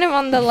 you're kind of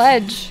on the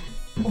ledge.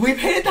 We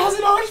paid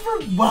 $1,000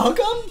 for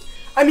welcome.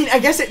 I mean, I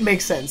guess it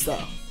makes sense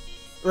though,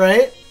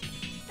 right?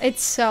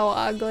 It's so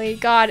ugly.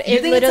 God, You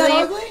it think it's that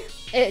literally ugly?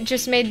 it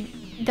just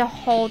made the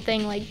whole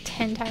thing like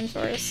 10 times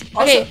worse.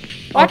 Also- Okay,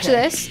 watch okay.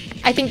 this.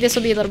 I think this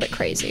will be a little bit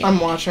crazy. I'm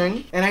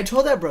watching, and I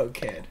told that broke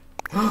kid.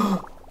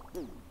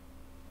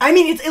 I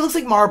mean, it looks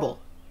like marble.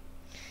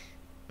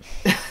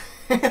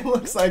 It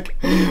looks like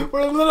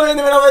we're literally in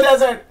the middle of the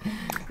desert.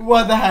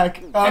 What the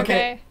heck?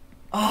 Okay.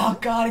 Oh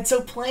god, it's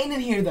so plain in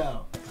here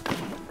though.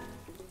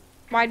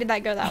 Why did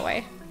that go that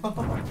way?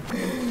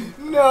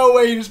 No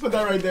way, you just put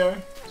that right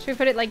there. Should we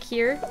put it like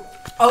here?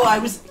 Oh,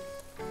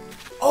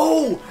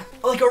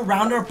 like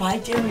around our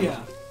bike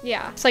area.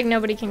 Yeah, it's like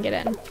nobody can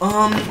get in.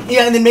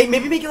 Yeah, and then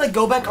maybe make it like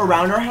go back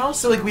around our house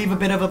so like we have a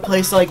bit of a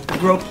place to like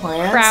grow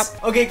plants.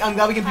 Crap. Okay, I'm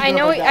glad we can pick I it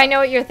know up like that. I know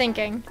what you're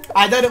thinking.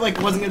 I thought it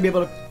like wasn't gonna be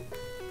able to.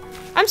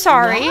 I'm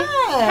sorry.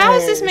 How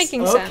is this Nice.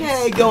 making sense?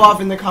 Okay, go off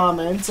in the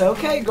comments.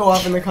 Okay, go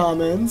off in the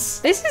comments.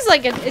 This is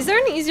like is there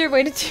an easier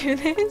way to do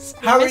this?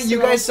 How are Mr. you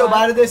guys so Robot.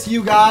 bad at this?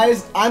 You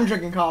guys, I'm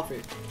drinking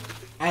coffee.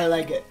 I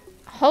like it.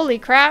 Holy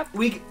crap.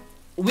 We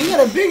We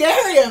got a big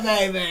area,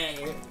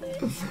 baby.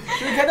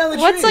 Should we cut down the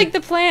tree? What's like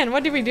the plan?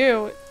 What do we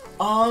do?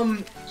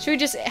 Should we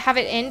just have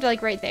it end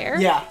like right there?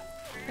 Yeah.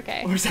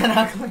 Okay. Or is that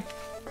ugly?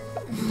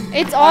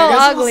 It's all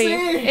guess we'll ugly.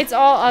 see. It's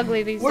all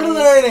ugly these We're days.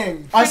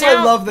 learning. Also, I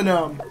now- love the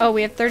gnome. Oh,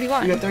 we have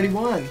 31. You got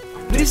 31.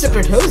 We just dipped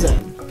our toes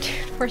in.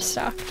 We're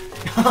stuck.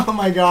 Oh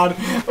my god.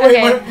 Wait,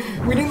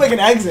 Okay. we need like an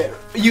exit.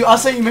 You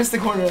missed the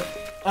corner.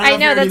 I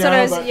know, if you that's already what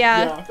I was- but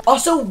yeah.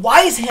 Also,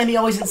 why is Hammy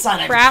always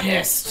inside? Crap. I'm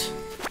pissed.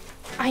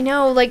 I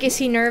know, like, is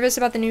he nervous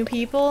about the new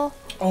people?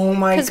 Oh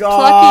my 'Cause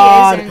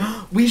god. Plucky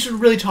isn't. We should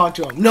really talk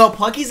to him. No,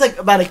 Plucky's like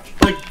about to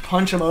like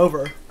punch him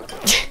over.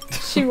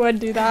 She would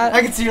do that.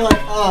 I can see her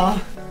like,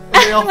 and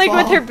they all Like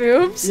with fall. her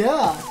boobs?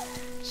 Yeah.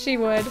 She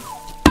would.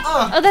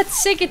 Oh,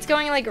 that's sick. It's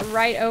going like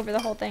right over the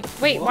whole thing.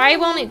 Wait, why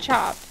won't it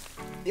chop?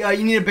 Yeah,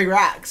 you need a bigger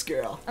axe,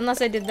 girl.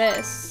 Unless I did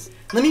this.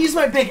 Let me use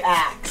my big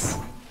axe.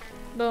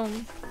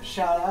 Boom.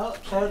 Shout out.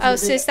 Shout out to Oh, the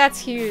sis, big, that's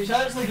huge.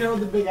 shout out to the girl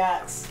with the big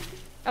axe.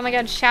 Oh my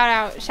god, shout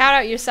out. Shout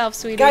out yourself,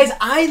 sweetie. Guys,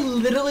 I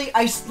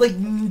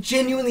like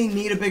genuinely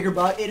need a bigger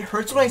butt. It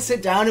hurts when I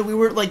sit down, and we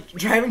were like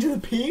driving to the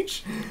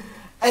beach,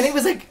 and it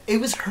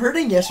was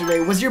hurting yesterday.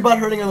 Was your butt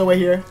hurting on the way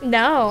here?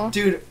 No.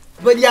 Dude,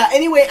 but yeah,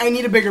 anyway, I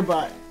need a bigger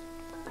butt.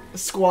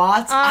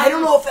 Squats? I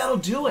don't know if that'll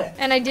do it.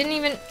 And I didn't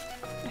even...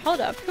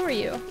 Hold up, who are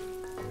you?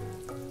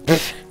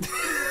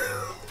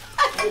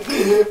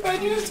 Why are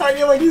you just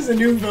talking like he's a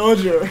new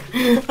villager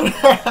on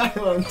our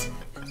island?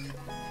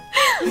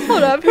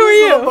 Hold up, who are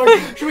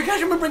you? Should we catch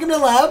him and bring him to the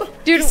lab?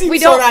 Dude, he seems we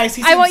so don't... nice.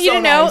 He I want seems you so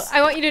to know... nice.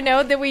 I want you to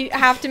know that we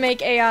have to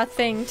make a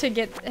thing to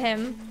get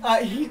him.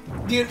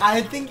 Dude,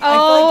 I think...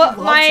 Oh, I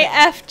feel like he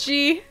my loves it.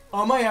 FG.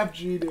 Oh, my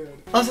FG, dude.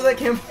 Also, that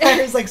campfire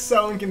is like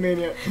so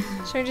inconvenient.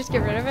 Should we just get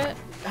rid of it?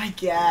 I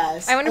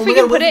guess. I wonder if Oh we my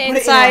can God, put what it if we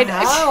inside. in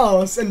our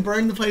house and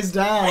burn the place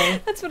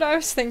down. That's what I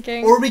was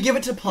thinking. Or we give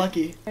it to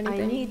Plucky. I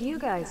need you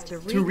guys to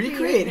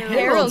recreate Harold's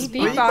Harold's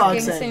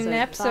beatboxing beatboxing. in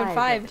episode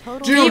 5.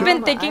 Dude, You've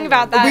been thinking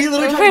about that. We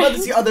literally talked about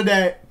this the other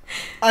day.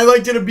 I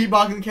like did a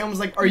beatbox and Cam was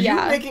like, are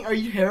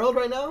you Harold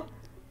right now?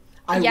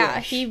 I Yeah,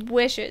 wish. he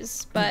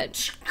wishes,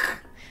 but...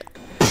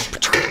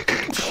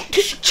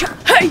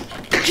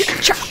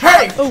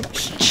 Hey! Oh.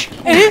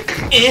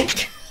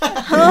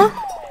 Huh?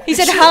 He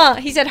said huh.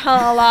 He said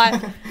huh a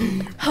lot.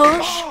 Huh?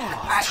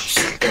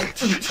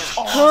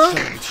 Huh?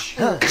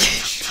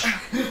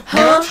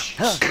 Huh?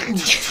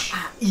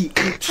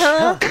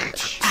 Huh?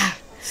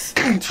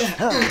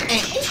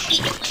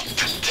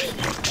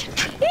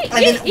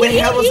 And then when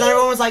Harold was done,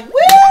 everyone was like,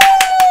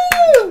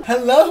 woo!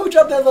 Hello, who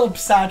dropped that little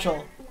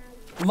satchel?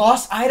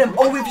 Lost item.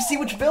 Oh, we have to see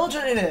which villager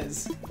it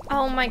is.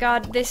 Oh my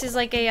god, this is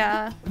like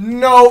a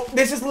No,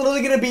 this is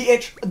literally gonna be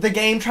the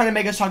game trying to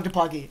make us talk to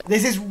Plucky.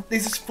 This is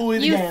fully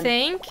the You game.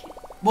 think?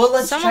 Well,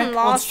 let's Someone check.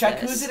 lost Let's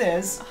check this. whose it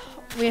is.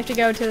 We have to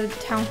go to the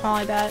town hall,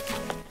 I bet.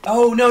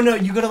 Oh no,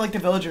 you go to like the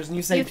villagers and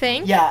you say. You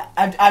think? Yeah,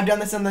 I've done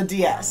this on the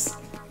DS.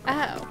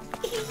 Oh.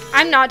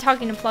 I'm not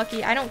talking to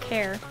Plucky. I don't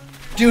care.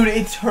 Dude,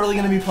 it's totally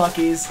gonna be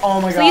Plucky's.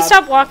 Oh my god. Please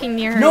stop walking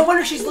near her. No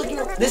wonder she's looking.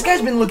 This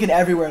guy's been looking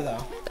everywhere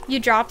though. You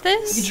dropped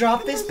this? You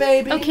dropped this,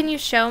 baby. Oh, can you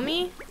show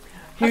me?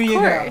 Here of you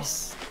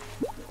course.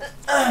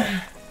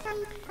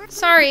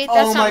 Sorry,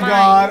 that's oh not my mine.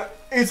 god,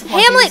 it's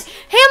Plucky's.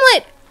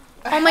 Hamlet!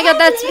 Oh my god,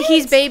 that's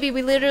he's baby.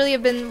 We literally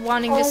have been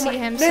wanting to see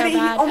him so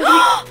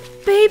bad.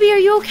 Baby, are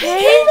you okay?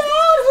 He came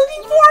out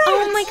looking for it.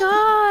 Oh my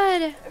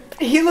god.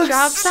 He looks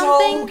Drop so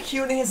something?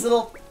 cute in his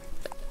little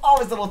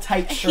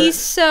tight shirt. He's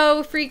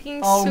so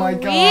freaking oh sweet. my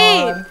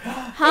god.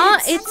 Huh?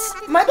 It's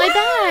my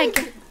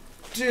bag.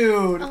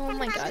 Dude. Oh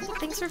my god.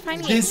 Thanks for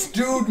finding This it.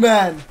 dude,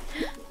 man.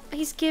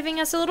 He's giving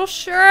us a little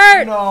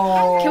shirt.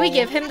 No. Can we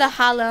give him the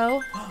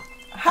hello?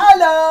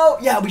 Hello.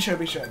 Yeah, we should.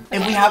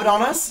 If we have it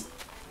on us,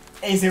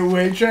 is it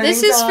wig training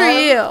This is for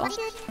time?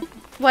 you.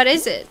 What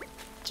is it?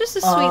 Just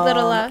a sweet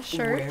little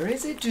shirt. Where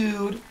is it,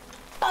 dude?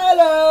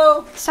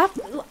 Hello. Stop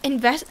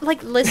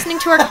listening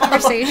to our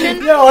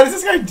conversation. Yo, what is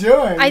this guy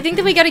doing? I think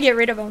that we gotta get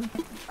rid of him.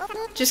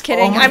 Just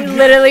kidding. Oh my I'm God.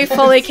 literally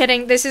fully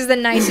kidding. This is the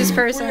nicest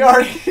person. We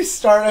already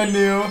start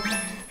anew.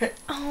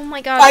 Oh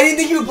my god. I didn't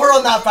think you would put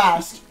on that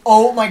fast.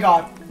 Oh my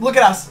god. Look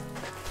at us.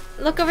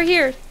 Look over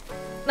here.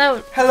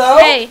 No. Hello?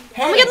 Hey.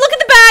 Hey. Oh my god, look at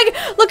the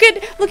bag!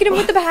 Look at him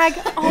with the bag.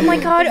 Oh my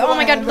god,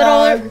 little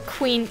Bag.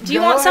 queen. Do you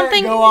Go want ahead,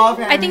 something? go off,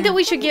 I Henry. think that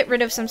we should get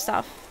rid of some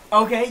stuff.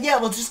 Okay, yeah,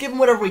 we'll just give him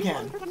whatever we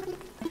can.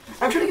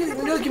 I'm trying to get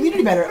to know the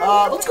community better.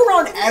 Let's go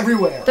around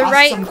everywhere. The Ask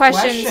right some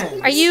questions.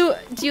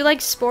 Do you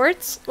like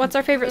sports? What's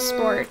our favorite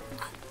sport?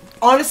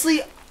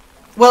 Honestly,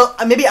 well,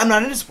 maybe I'm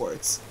not into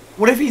sports.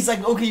 What if he's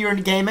like, okay, you're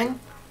into gaming?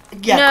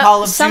 Yeah, No,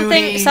 Call of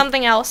something Duty.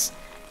 something else.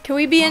 Can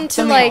we be into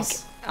Something like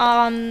else.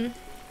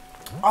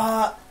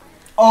 Oh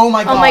Oh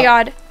my god. my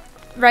god.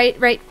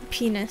 Right,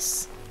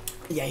 penis.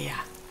 Yeah.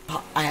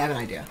 I have an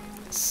idea.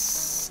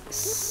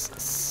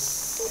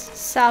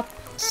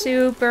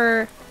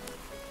 Super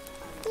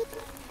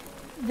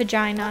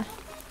vagina.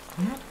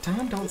 We're not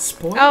done, don't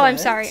spoil Oh, it. I'm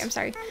sorry.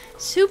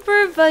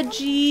 Super What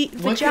could it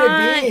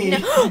vagina. be?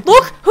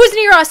 Look, who's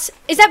near us?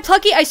 Is that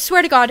Plucky? I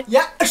swear to God.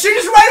 Yeah, she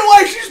just ran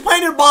away. She just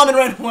planted a bomb and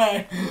ran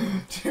away.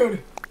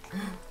 Dude.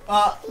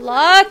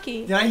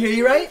 Lucky. Did I hear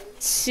you right?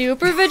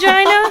 Super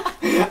vagina?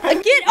 Get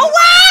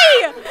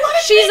away!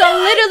 She's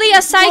literally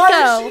a psycho.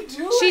 What is she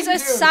doing, She's a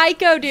dude?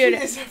 psycho, dude.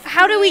 She is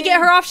How do we get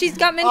her off? She's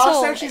got mental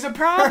Also, she's a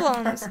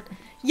problems. pervert.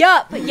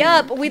 Yup.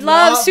 We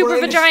love Yup, super we're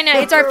into vagina.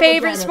 It's our super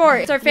favorite vagina.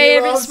 sport. It's our We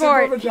favorite love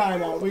sport. Super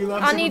vagina. We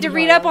love I'll super need to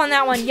read vagina. up on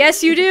that one.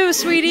 Yes, you do,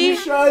 sweetie. You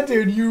should,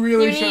 dude. You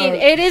really You should. need.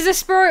 It is a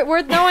sport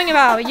worth knowing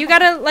about. You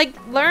gotta like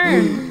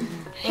learn.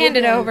 Hand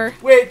it Okay. over.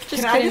 Wait, Just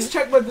can I kidding. just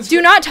check what this?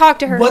 Do not talk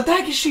to her. What the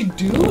heck is she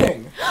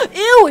doing?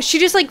 Ew! She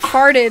just like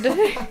farted.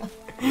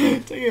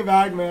 Take it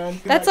back, man.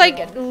 Take That's it like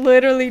back.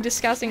 literally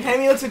disgusting.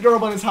 Hammy looks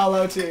adorable in his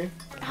hollow too.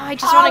 Oh, I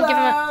just want to give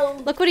him a. Hello.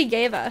 Look what he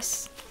gave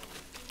us.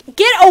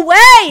 Get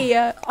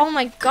away! Oh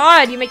my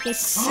god, you make me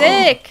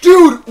sick.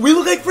 Dude, we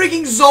look like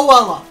freaking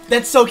Zoella.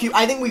 That's so cute.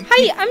 I think we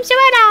Hi, I'm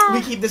Joanna.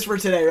 we keep this for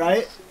today,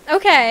 right?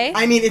 Okay.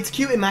 I mean, it's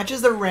cute. It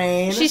matches the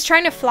rain. She's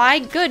trying to fly.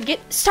 Good.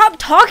 Stop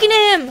talking to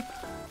him.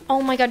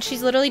 Oh my god,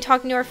 she's literally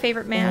talking to her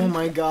favorite Oh man.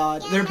 my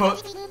god, they're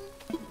both.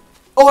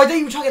 Oh, I thought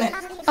you were talking to.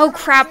 Oh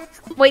crap.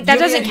 Wait, that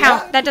Do you have doesn't any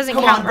count. idea? That doesn't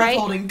Come count, on, breath right?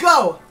 holding.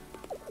 Go.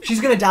 She's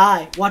gonna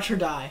die. Watch her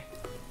die.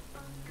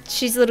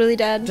 She's literally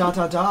dead. Dot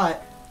dot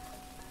dot.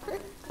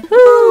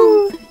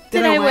 Woo!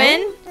 Did I I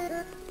win?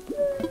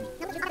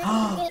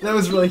 That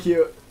was really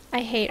cute. I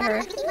hate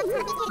her.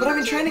 But I've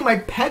been training. My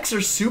pecs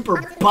are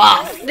super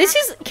buff. This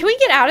is. Can we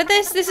get out of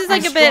this? This is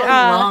like My a bit.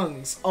 strong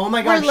lungs. Oh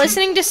my god. We're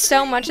listening to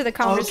so much of the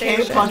Okay,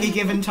 conversation. plucky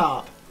given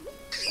top.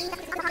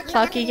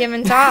 Plucky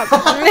given top.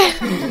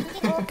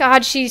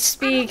 God, she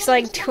speaks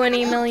like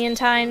 20 million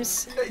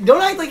times.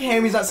 Don't act like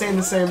Hammy's not saying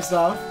the same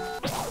stuff.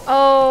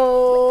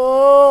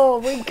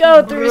 Oh, we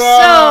go through so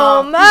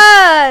Bruh.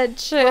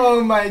 much.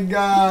 Oh my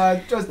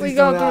god. Just We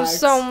go through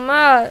so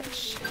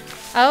much.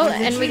 Oh,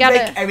 and we break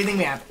gotta. everything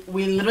we have.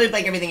 We literally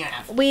break everything we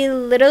have. We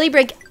literally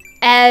break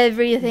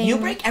everything. You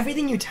break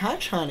everything you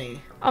touch,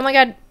 honey. Oh my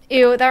god.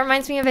 Ew, that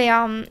reminds me of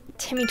a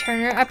Timmy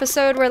Turner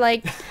episode where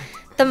like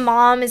the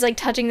mom is like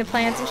touching the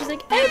plants and she's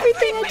like,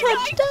 everything I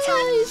touch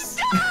dies.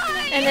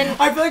 And then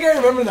I feel like I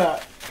remember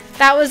that.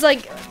 that was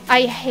like,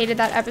 I hated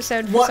that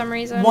episode for some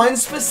reason. One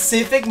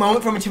specific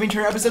moment from a Timmy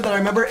Turner episode that I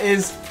remember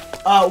is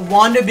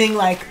Wanda being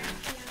like,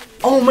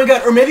 oh my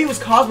god, or maybe it was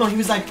Cosmo. He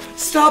was like,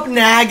 stop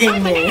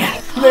nagging me.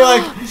 They're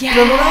like,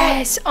 remember that?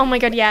 Yes. Oh my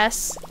god,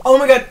 yes. Oh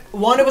my god,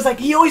 Wanda was like,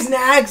 he always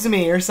nags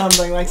me or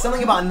something. Like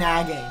something about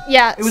nagging.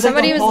 Yeah, It was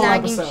somebody like the was whole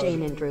nagging. episode.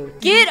 Shane and Drew.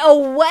 Get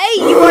away!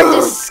 You are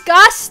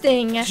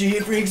disgusting. She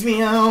freaks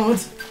me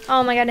out.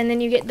 Oh my god, and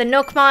then you get the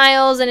Nook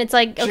Miles, and it's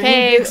like, She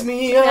okay, picks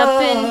me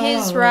up in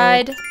his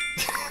ride.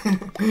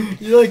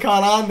 You really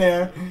caught on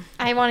there.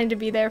 I wanted to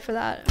be there for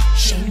that.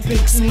 She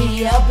picks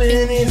me up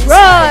in his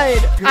Ride!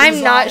 Good I'm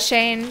as not I-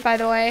 Shane, by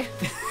the way.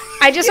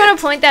 I just want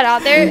to point that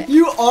out there.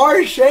 You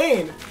are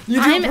Shane.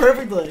 You do I'm- it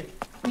perfectly.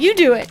 You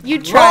do it.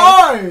 You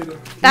try. Ride.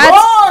 That's-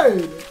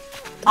 Ride.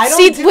 I don't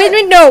See, do wait,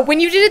 it. no. When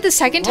you did it the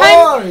second time,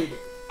 Ride.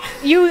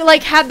 you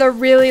like had the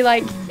really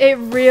like it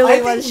really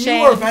I was think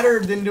Shane. you are better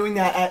than doing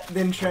that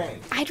than Shane.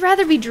 I'd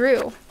rather be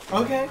Drew,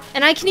 Okay.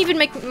 and I can even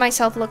make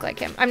myself look like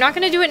him. I'm not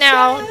gonna do it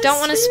now. Don't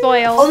want to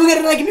spoil. Oh, we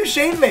got like a new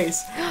Shane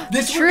face.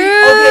 This would be True.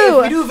 okay.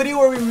 If we do a video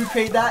where we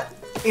recreate that,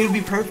 it would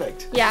be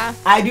perfect. Yeah,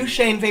 I do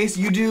Shane face.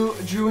 You do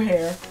Drew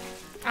hair.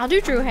 I'll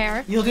do Drew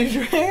hair. You'll do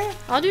Drew hair.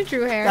 I'll do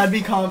Drew hair. That'd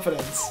be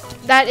confidence.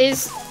 That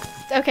is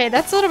okay.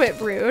 That's a little bit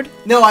rude.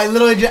 No, I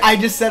literally I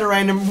just said a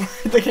random word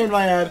that came to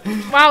my head.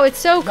 Wow, it's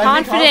so That'd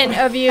be confident confident.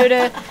 of you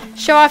to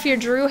show off your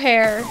Drew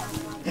hair.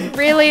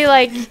 Really,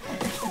 like,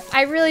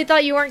 I really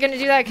thought you weren't gonna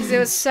do that because it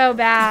was so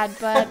bad,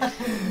 but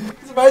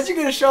Surprised you're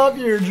gonna show up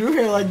your Drew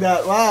hair like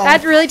that. Wow.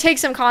 that really takes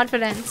some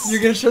confidence.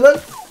 You're gonna show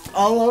that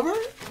all over?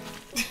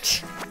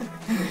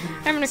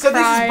 I'm gonna So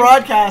cry. this is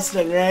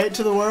broadcasting, right,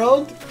 to the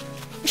world?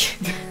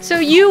 So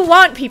you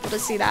want people to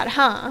see that,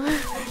 huh?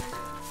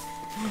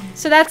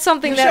 So that's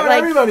something You're that showing like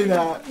everybody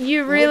that.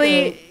 you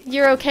really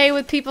you're okay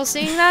with people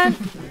seeing that?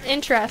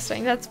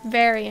 Interesting. That's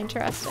very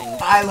interesting.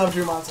 I love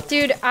Drew Monson.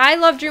 Dude, I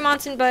love Drew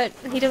Monson, but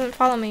he doesn't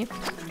follow me.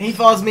 He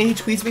follows me. He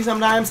tweets me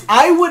sometimes.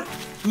 I would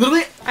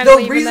literally. I'm The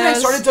leaving reason I those.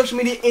 started social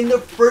media in the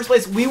first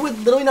place, we would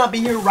literally not be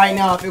here right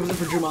now if it wasn't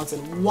for Drew Monson.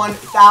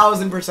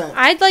 1,000%.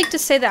 I'd like to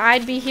say that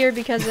I'd be here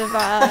because of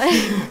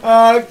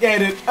Okay,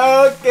 dude.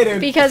 Okay, dude.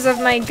 because of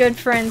my good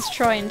friends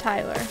Troy and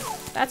Tyler.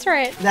 That's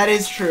right. That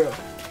is true.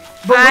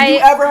 But would you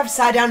ever have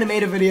sat down and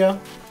made a video?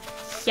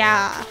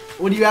 Yeah.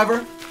 Would you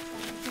ever?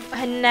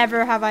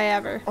 Never have I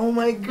ever. Oh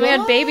my god. We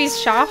had babies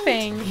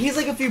shopping. He's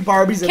like a few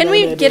Barbies in Can there,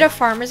 we maybe. get a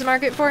farmer's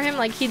market for him?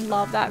 Like, he'd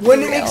love that.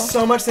 Wouldn't for it make real.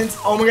 so much sense?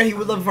 Oh my god, he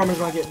would love a farmer's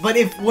market. But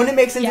wouldn't it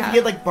make sense if Yeah. he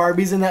had like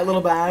Barbies in that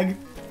little bag?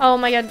 Oh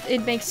my god,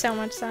 it makes so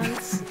much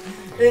sense.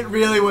 It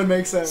really would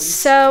make sense.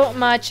 So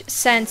much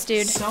sense,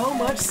 dude. So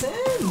much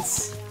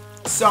sense.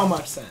 So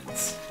much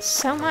sense.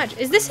 So much.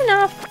 Is this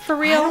enough for I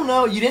real? don't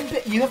know. You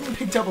haven't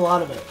picked up a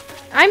lot of it.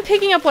 I'm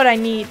picking up what I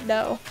need,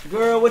 though.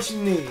 Girl, what you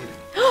need?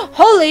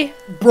 Holy!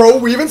 Bro,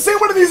 we haven't seen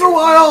one of these in a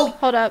while.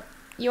 Hold up.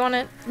 You want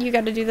it? You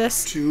gotta do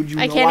this. Dude, you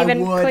I know can't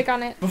even would. click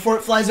on it. Before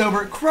it flies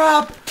over.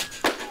 Crap.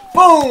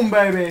 Boom,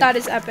 baby. That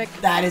is epic.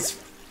 That is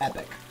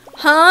epic.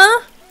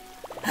 Huh?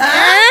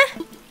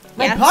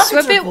 My Yeah, pockets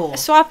are full.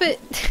 swap it.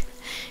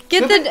 Get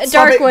Swap the it, swap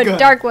dark it, wood, good.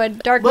 dark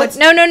wood. Let's-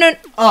 No, no, no.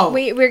 Oh.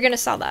 We're gonna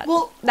sell that.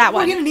 Well, that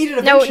we're one. gonna need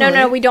it No, eventually.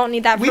 no, we don't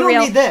need that for We don't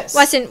real. need this.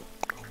 Weston,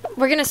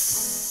 we're gonna.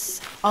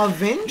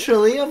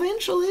 Eventually.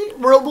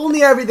 We'll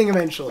need everything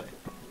eventually.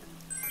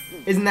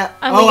 Isn't that?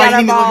 And we Oh, got I our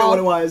didn't even look at ball. what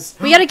it was.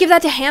 We gotta give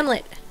that to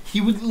Hamlet.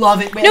 He would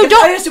love it. Man. No,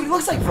 don't- I just see what it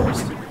looks like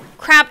first.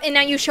 Crap! And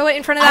now you show it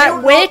in front of I that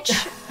don't know. witch.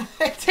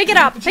 Pick it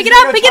up! She's Pick it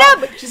gonna up! Pick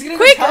tell- it up! She's gonna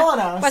Quick! go tell on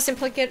us. Weston,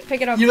 pick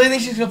it up. You really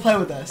think she's gonna play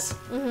with us?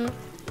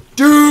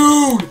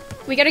 Dude!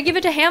 We gotta give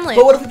it to Hamlet.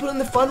 But what if we put it in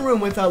the fun room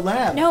with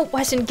Lab? No,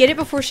 Weston, get it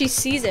before she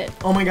sees it.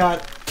 Oh my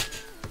god.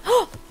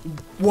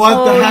 What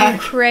Oh, the you heck?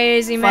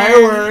 crazy man!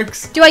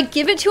 Fireworks. Do I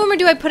give it to him or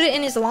do I put it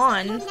in his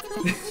lawn?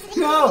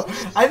 No,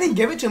 I think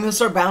give it to him. He'll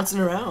start bouncing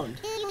around.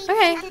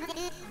 Okay.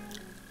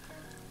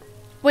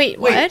 Wait,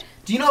 what? Wait,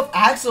 do you know if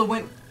Axel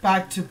went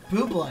back to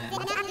Boobland?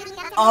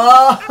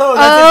 Oh,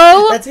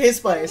 Oh. that's his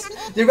place.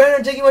 They're going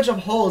to dig a bunch of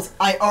holes.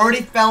 I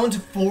already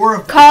found 4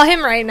 of them. Call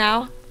him right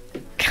now.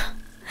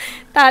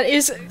 That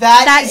is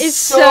That is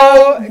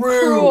so rude.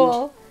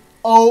 cruel.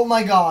 Oh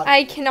my god.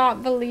 I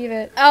cannot believe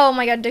it. Oh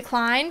my god,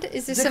 declined?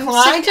 Is this some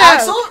Declined? sick joke?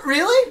 Axel?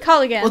 Really?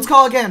 Call again. Let's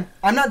call again.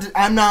 I'm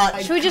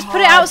not. Should we just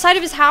put it outside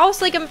of his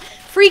house? Like I'm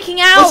freaking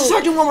Let's out. just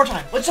talk to him one more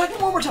time.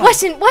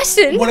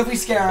 Weston. What if we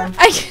scare him?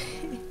 I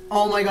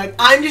Oh my god.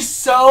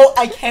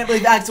 I can't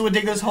believe Axel would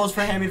dig those holes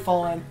for him to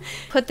fall in.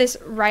 put this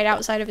right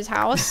outside of his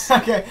house.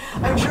 Okay.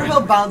 I'm sure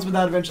he'll bounce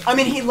without eventually. I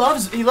mean, he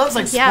loves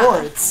like Yeah.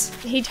 sports.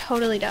 He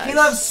totally does. He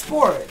loves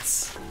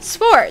sports.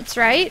 sports,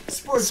 right?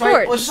 Sports.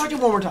 Right? Let's just talk to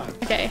him one more time.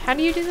 Okay, how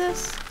do you do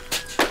this?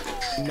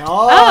 Nice.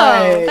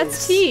 Oh,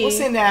 that's tea.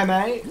 What's in there,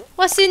 mate?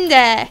 What's in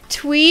there?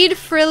 Tweed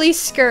frilly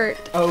skirt.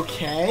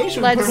 Okay.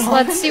 Should we put it on?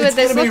 Let's see what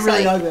this It's gonna looks be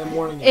really like. ugly. I'm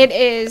warning you. It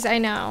is, I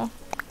know.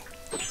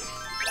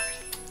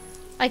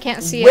 I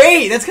can't see it.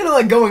 Wait, that's kind of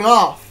like going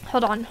off.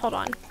 Hold on.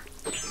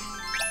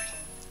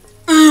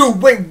 Ooh,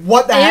 wait,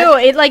 what the heck? Ew,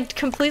 it like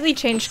completely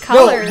changed No,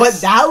 colors. but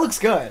that looks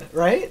good,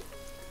 right?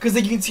 Because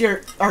like you can see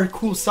our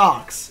cool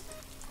socks,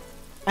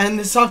 and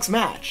the socks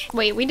match.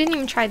 Wait, we didn't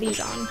even try these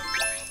on.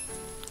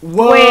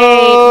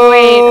 Whoa!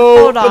 Wait,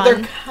 hold But they're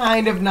on.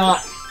 kind of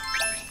not.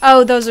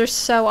 Oh, those are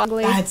so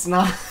ugly. That's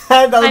not.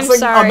 That looks I'm like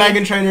sorry. a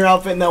Meghan Trainor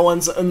outfit in that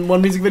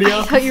one music video.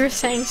 I thought you were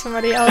saying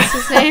somebody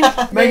else's name.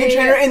 Meghan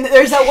Trainor, and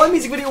there's that one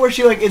music video where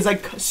she like is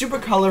like super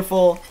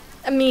colorful.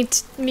 Me,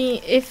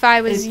 if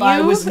I was If you.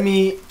 I was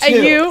me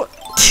too. You.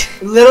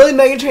 Literally,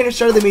 Meghan Trainor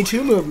started the Me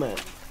Too movement.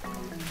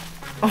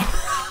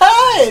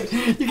 What?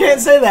 You can't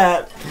say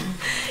that.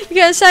 You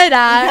can't say You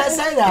that. can't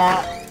say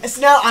that. It's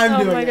now I'm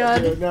Oh doing my it.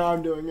 God. Dude. Now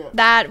I'm doing it.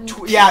 That.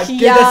 Yeah,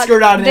 get that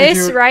skirt out of there,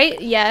 This, dude. right?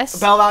 Yes.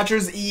 Bell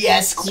vouchers,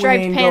 yes, queen,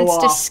 Striped go pants,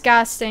 off.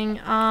 disgusting.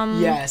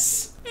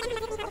 Yes.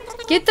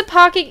 Get the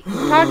pocket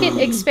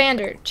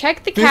expander.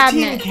 Check the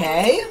cabinet.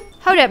 15K?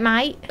 Hold up,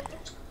 mate.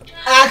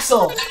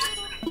 Axel,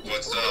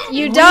 What's up?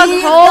 You dug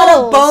we've got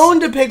a holes. bone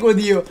to pick with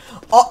you.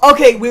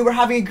 Okay, we were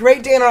having a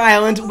great day on our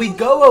island. We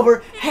go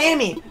over.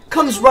 Hammy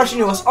comes rushing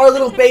to us. Our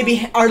little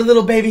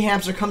baby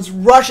hamster comes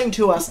rushing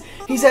to us.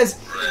 He says,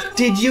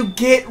 "Did you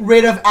get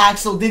rid of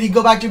Axel? Did he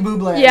go back to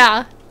Boobland?"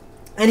 Yeah.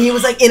 And he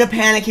was like in a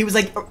panic. He was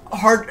like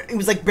he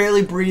was like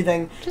barely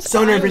breathing, Just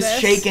so nervous, this.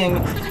 shaking.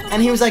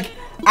 And he was like,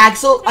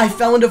 "Axel, I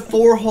fell into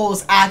 4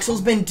 holes.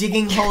 Axel's been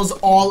digging holes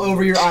all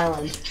over your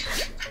island."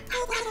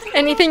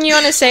 Anything you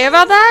want to say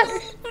about that?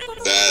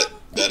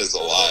 That is a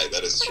lie.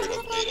 That is straight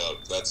up made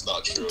up. That's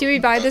not true. Do we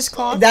buy this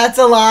clock? That's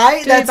a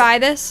lie. Do we buy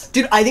this?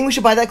 Dude, I think we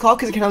should buy that clock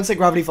because it kind of looks like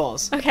Gravity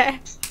Falls. Okay.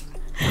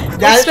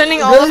 That's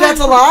spending all really of that's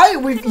a our- lie.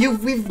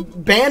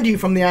 We've banned you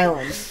from the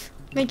island.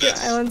 Make your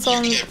island You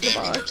song can't the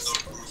ban me. box.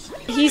 There's no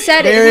proof. He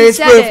said There it. He is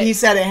said proof. it. He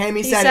said it.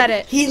 Hammy He said, said it.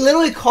 it. He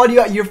literally called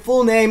you out your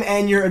full name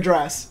and your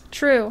address.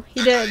 True.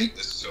 He did.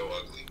 This is so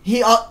ugly.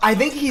 He, I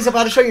think he's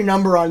about to show your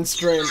number on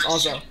stream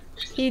also.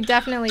 He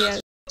definitely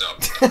is. Dumb.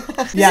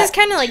 Yeah. This is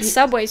kind of like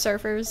Subway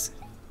Surfers.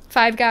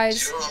 Five Do you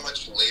Guys. know how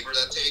much labor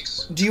that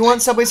takes? Do you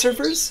want Subway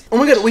Surfers? Oh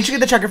my god, we should get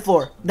the checkered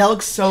floor. That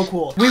looks so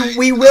cool.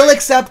 We will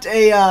accept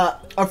a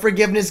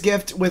forgiveness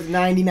gift with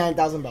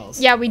 99,000 bells.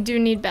 Yeah, we do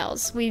need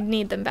bells. We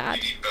need them bad.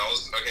 Need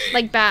bells? Okay.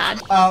 Like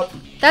bad. Uh,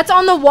 That's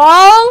on the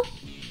wall?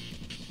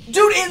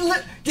 dude,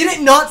 did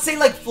it not say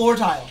like floor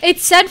tile? It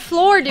said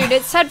floor, dude.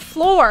 It said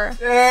floor.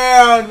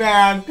 Yeah,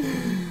 man.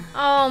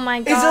 Oh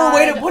my god. Is there a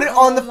way to put it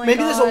on the? Oh my Maybe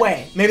there's a God.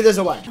 way. Maybe there's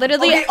a way.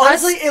 Literally, Okay, us-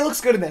 honestly, it looks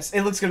good in this.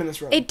 It looks good in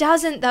this room. It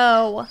doesn't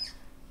though.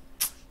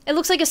 It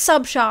looks like a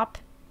sub shop.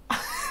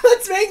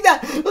 Let's make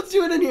that. Let's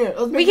do it in here.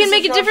 Let's We can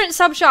make a different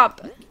sub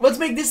shop. Let's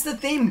make this the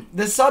theme.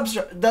 The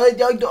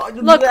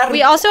substr. Look,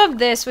 we also have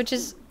this, which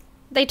is.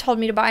 They told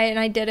me to buy it, and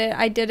I did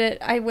it.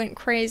 I went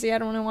crazy. I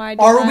don't know why I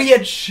did Are that. we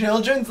a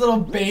children's little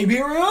baby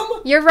room?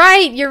 You're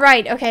right.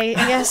 Okay,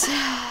 I guess.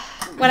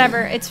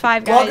 Whatever. It's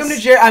Five Guys. Welcome to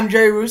Jerry. I'm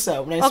Jerry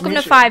Russo. Nice Welcome to to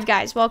meet you. Five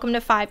Guys. Welcome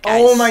to Five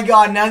Guys. Oh my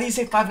god, now that you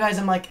say Five Guys,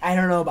 I'm like, I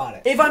don't know about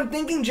it. If I'm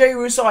thinking Jerry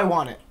Russo, I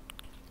want it.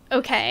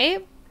 Okay.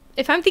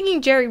 If I'm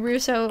thinking Jerry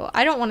Russo,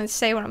 I don't want to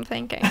say what I'm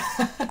thinking.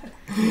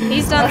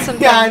 He's done some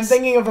Yeah, I'm things.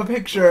 thinking of a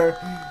picture.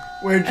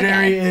 where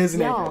Jerry is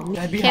naked. No.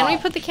 That'd be Can we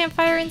hot. put the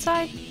campfire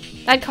inside?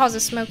 That'd cause a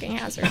smoking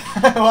hazard.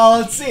 Well,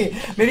 let's see.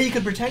 Maybe you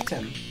could protect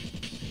him.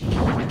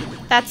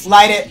 That's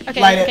Light it. okay.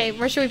 Light Okay, it.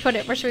 where should we put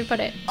it? Where should we put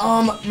it?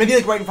 Maybe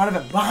like right in front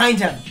of him, behind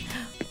him.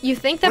 You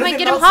think that What if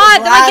might it get him melts the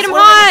hot? That might get him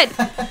glass?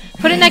 hot. What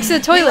if Put it next to the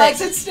He toilet. likes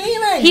it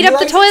steaming. Heat He up the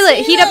likes it toilet.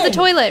 Heat up the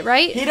steaming. toilet,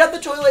 right? Heat up the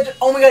toilet.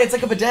 Oh my god, it's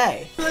like a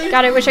bidet.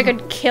 God, I wish I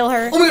could kill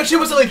her. Oh my god, she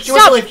wants to leave. She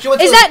wants Stop! to leave. She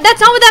wants Is to leave. that's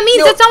not what that means?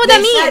 No, That's not what that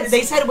they means.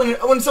 They said when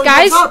someone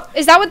Guys, comes up.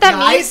 is that what that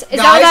means? Is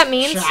that what that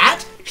means?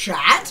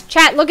 Chat.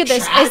 Chat, look at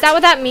this. Chat. Is that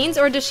what that means,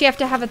 or does she have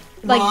to have a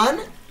like?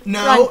 Run.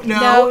 No, run?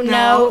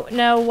 no.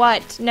 No.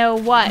 What? No.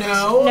 What?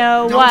 No.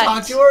 No. Don't What?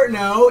 talk to her.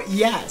 No.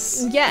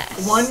 Yes.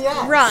 Yes. One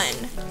yes.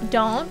 Run.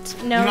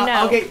 Don't. No. You're not-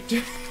 No. Okay.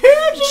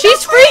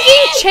 She's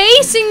freaking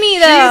chasing me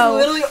She's though.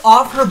 literally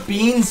off her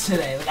beans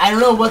today. Like, I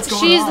don't know what's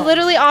going She's on.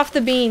 literally off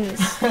the beans.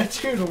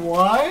 Dude,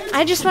 what?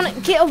 I just want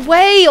to get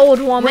away, old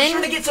We're woman.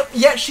 trying to get some.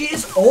 Yeah, she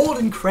is old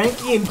and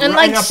cranky and And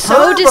a so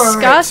pervert.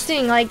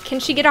 disgusting. Like,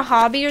 can she get a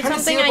hobby or Trying to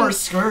something? see up her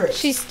skirt.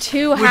 She's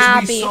too Which we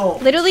happy.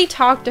 sold. Literally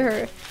talk to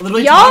her.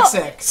 Literally Y'all,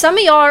 toxic. some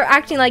of y'all are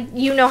acting like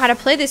you know how to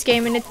play this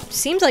game, and it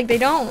seems like they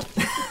don't.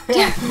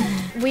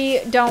 We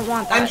don't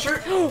want that. I'm sure.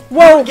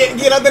 Whoa!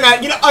 Get up the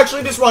net. You know,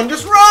 actually, just run, man. You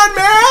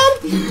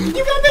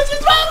got this.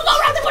 Just run. Go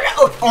around the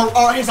corner.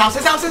 Oh, his house.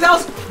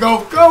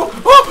 Go.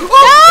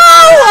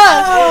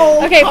 Oh,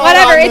 No! Okay, Caught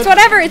whatever. on It's the-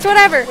 whatever. It's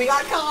whatever. We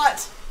got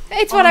caught.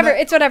 It's on whatever.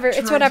 the It's whatever.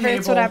 It's whatever.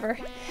 It's turntable.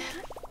 whatever.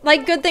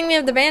 Like, good thing we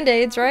have the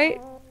band-aids,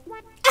 right?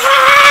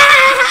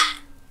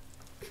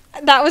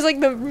 That was like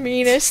the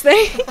meanest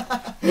thing.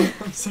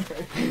 I'm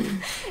sorry.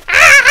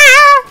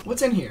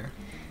 What's in here?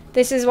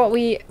 This is what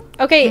we.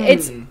 Okay,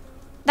 it's. Hmm.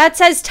 That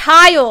says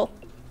tile.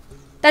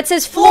 That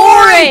says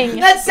flooring.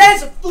 That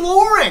says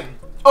flooring.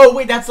 Oh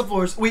wait, that's the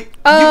floors. Wait, you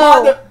Oh.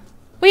 bought the.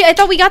 Wait, I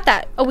thought we got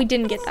that. Oh, we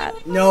didn't get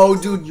that. No,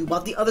 dude, you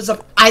bought the other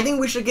stuff. I think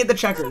we should get the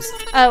checkers.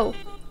 Oh,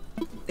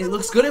 It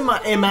looks good in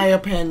my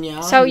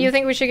opinion. so you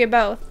think we should get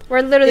both?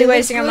 We're literally It looks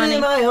wasting our good money.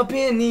 in my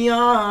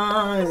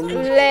opinion.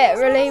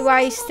 Literally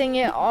wasting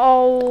it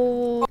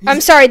all. I'm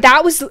sorry,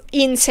 that was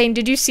insane.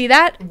 Did you see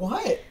that?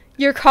 What?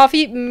 Your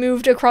coffee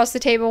moved across the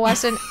table,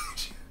 Weston.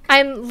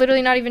 I'm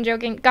literally not even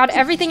joking. God,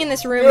 everything in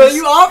this room Are is...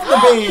 you off the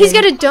beam? He's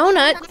got a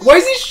donut. Why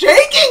is he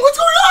shaking? What's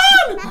going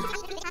on?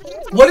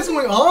 What is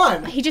going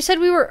on? He just said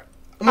we were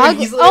Oh my God,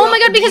 ugly. he's literally Oh my off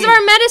god, the because of beam.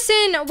 our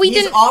medicine. We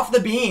He's didn't... off the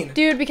bean.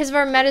 Dude, because of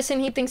our medicine,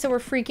 he thinks that we're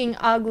freaking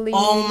ugly.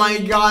 Oh my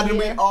god, and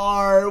we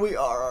are,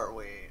 aren't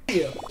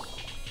we?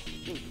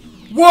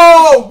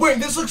 Whoa, wait,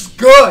 this looks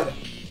good.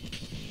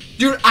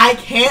 Dude, I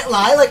can't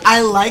lie, like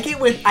I like it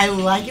with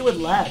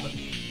Leb.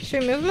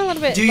 Should we move him a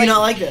little bit? Do you not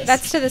like this?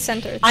 That's to the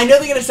center. I know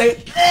they're gonna say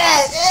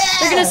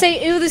They're gonna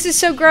say, ew, this is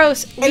so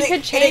gross. We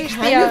could change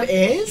and it the... kind of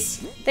is.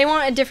 They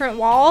want a different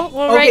wall?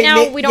 Well, right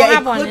now, we don't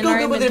have one in our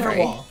Go with a different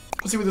inventory. wall.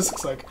 Let's see what this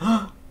looks like.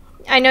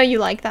 I know you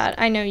like that.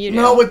 I know you do.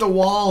 Not with the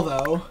wall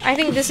though. I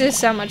think this is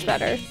so much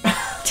better.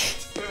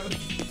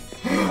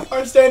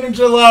 Our standards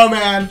are low,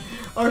 man.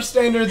 Our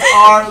standards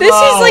are This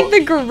low. is like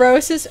the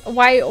grossest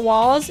white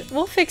walls.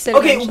 We'll fix it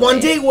Okay, eventually. one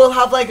day we'll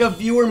have like a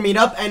viewer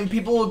meetup and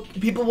people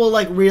will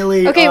like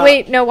really. Okay,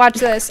 wait, no, watch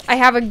this. I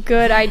have a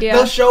good idea.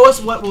 They'll show us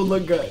what will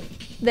look good.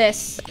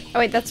 This. Oh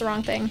wait, that's the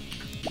wrong thing.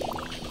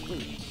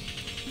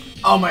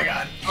 Oh my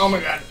god.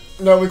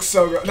 That looks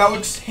so good. That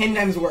looks 10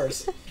 times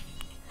worse.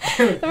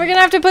 Then we're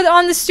gonna have to put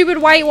on the stupid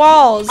white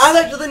walls. I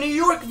like the New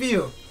York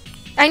view.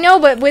 I know,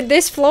 but with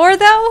this floor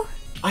though?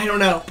 I don't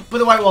know. Put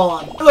the white wall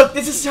on. Look,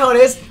 this is how it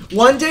is.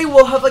 One day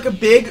we'll have like a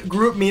big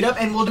group meetup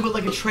and we'll do it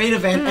like a trade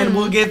event and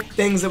we'll give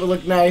things that would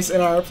look nice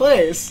in our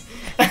place.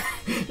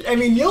 I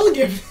mean, you'll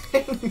give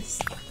things.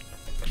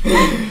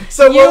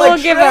 So You we'll like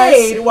will give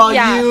trade us- while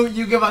yeah.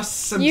 you give us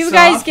some You stuff.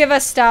 guys give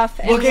us stuff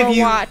and We'll give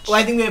you. watch. Well,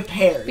 I think we have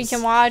pairs. We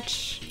can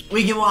watch.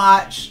 We can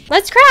watch.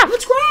 Let's craft.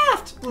 Let's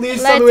craft.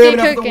 Please Let's tell me we have get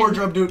enough for the cooking.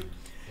 wardrobe, dude.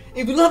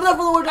 If we don't have enough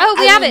for the wardrobe, Oh,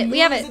 we I have will it, we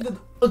have lose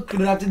it.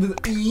 Gonna have to do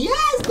the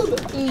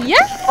yes.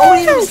 Yes. Oh,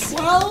 he has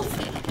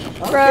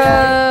 12. Okay.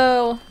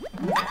 Bro.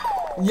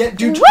 Yeah,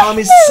 dude, Tom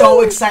is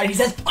so excited. He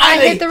says, I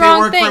finally, hit the they wrong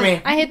work for thing.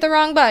 me. I hit the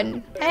wrong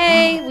button.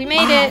 Hey, we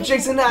made it.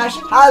 Jason Nash,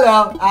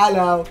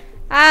 hello.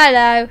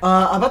 Hello.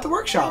 About the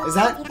workshop, is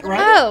that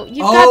right? Oh, you've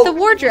got the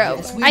wardrobe.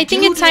 yes, we I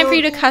think do, it's time for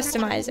you dude. to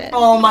customize it.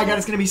 Oh my god,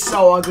 it's gonna be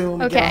so ugly when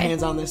we get our Okay.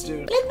 hands on this,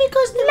 dude. Let me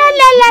customize. La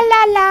la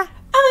la la la.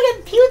 Oh my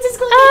god, Felix is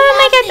going Oh to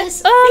my love god.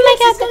 this. Oh my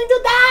Felix is god. going to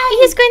die.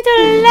 He's going to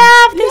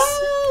love this.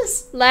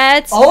 Yes.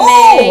 Let's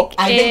Oh, make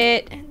I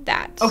think- it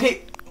that.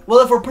 Okay, well,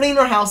 if we're putting in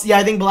our house, yeah,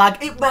 I think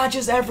black, it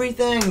matches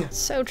everything.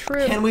 So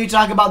true. Can we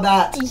talk about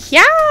that?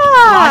 Yeah.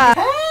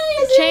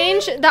 Hey,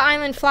 Change the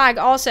island flag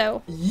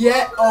also.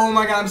 yeah, oh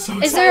my god, I'm so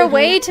excited. Is there a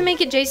way to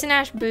make it Jason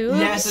Nash boobs?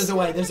 Yes, there's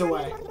a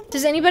way.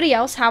 Does anybody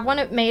else have one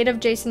made of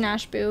Jason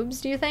Nash boobs,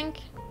 do you think?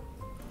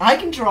 I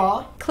can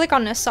draw. Click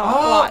on this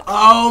lot.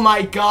 Oh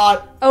my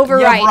god.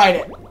 Overwrite. Yeah, write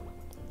it.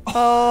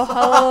 Oh,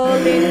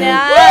 holy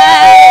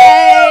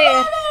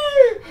night.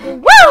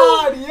 Woo!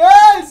 God,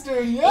 yes,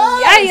 dude,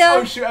 yes. Yeah.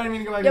 Oh shoot, I didn't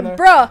mean to go back in there.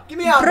 Bro. Get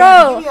me out,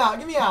 bro. baby.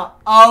 Get me out.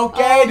 Okay,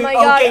 Oh dude. my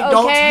God, Okay,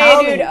 don't okay, tell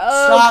dude. me.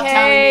 Stop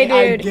Okay, telling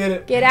me. I dude. get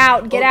it. Get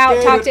out.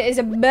 Okay, Talk dude. to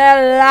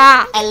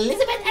Isabella.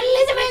 Elizabeth.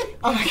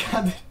 Oh my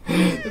God,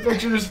 the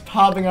picture just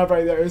popping up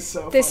right there is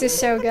so funny. This is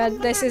so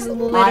good. This is I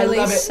literally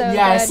love it. so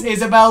Yes, good.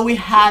 Isabel, we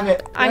have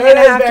it. I'm There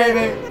gonna it have is,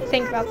 baby. to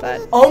think about that.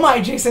 Oh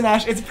my, Jason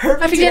Ash, it's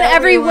perfect, Perfect in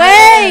every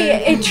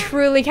way. It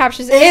truly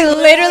captures it. It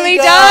literally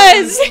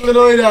does. It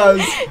literally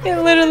does.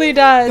 It literally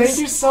does. Thank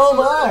you so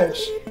much.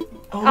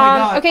 Oh my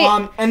God. Okay.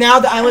 And now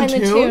the island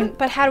And the tune. tune.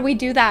 But how do we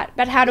do that?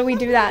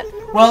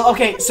 Well,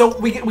 okay, so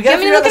we gotta me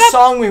figure out look the it up.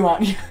 song we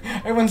want.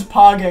 Everyone's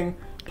pogging.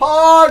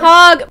 Pog.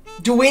 Pog.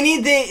 Do we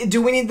need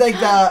like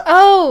the?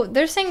 Oh,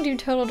 they're saying do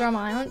Total Drama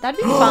Island. That'd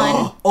be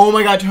fun. Oh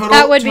my God,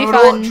 That would be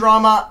fun.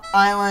 Drama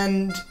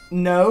Island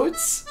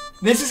notes.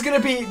 This is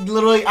gonna be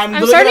literally. I'm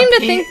I'm literally starting gonna to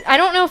pee- think. I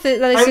don't know if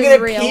this I'm is gonna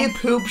real. pee,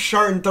 poop,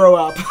 shart, and throw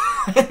up.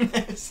 in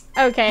this.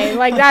 Okay,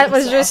 like that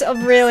was just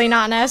really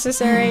not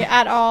necessary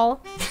at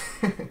all.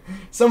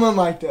 Someone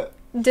liked it.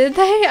 Did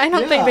they? I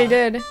don't think they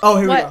did. Oh,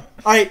 here we What? go.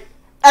 All right,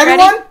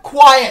 everyone, Ready?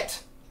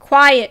 quiet.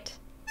 Quiet.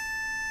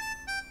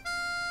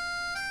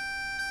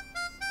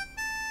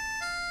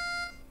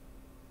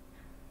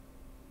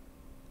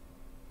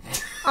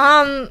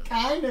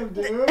 Kind of,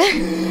 dude.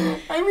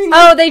 I mean.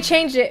 Oh, they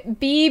changed it.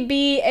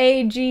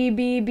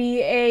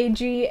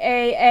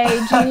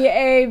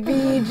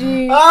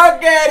 BBAGBBAGAAGABG.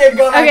 Okay, dude,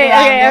 go back. Okay,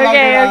 around, okay, go back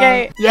okay, around.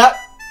 okay. Yep.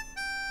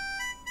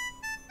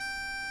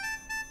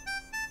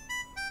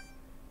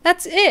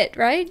 That's it,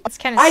 right? It's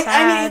kind of sad.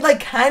 I mean, it like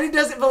kind of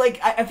does it, but like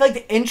I feel like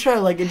the intro,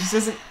 like it just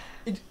doesn't.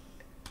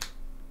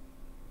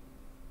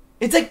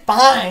 It's like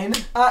fine.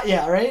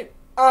 Yeah, right.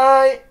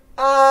 I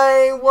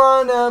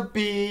wanna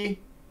be.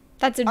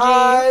 That's a G.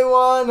 I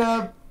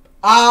wanna.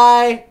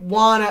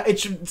 It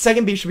should,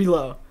 second B should be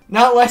low.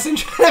 Not Weston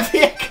trying to be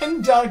a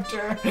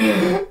conductor.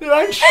 Dude,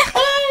 I'm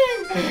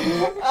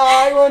trying.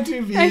 I want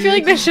to be. I feel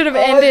like this should have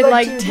I'd ended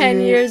like like to 10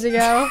 be. years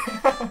ago.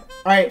 All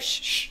right.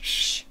 Shh, shh,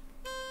 shh.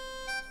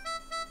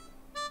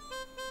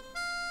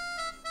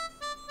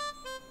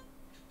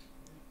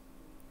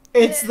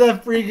 It's the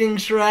freaking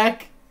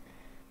Shrek.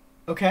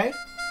 Okay.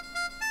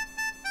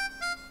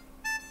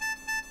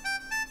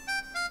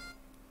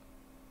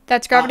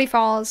 That's Gravity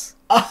Falls.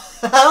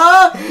 Yes,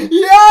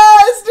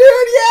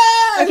 dude,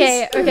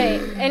 yes! Okay.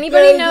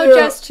 Anybody know you.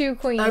 Just Two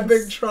Queens?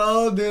 Epic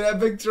troll, dude.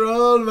 Epic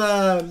troll,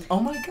 man. Oh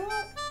my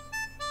God.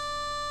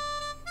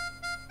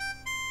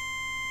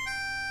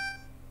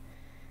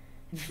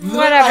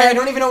 Whatever. I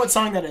don't even know what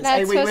song that is. That's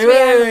Hey, supposed to be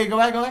wait. Go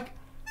back.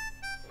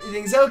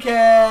 Everything's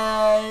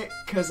okay,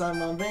 cause I'm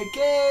on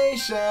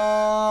vacation.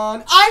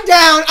 I'm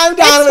down It's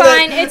with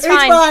fine, it. it's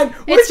fine.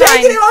 We're It's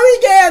taking fine. it on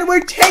again. We're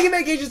taking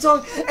vacation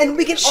song, and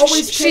we can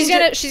always change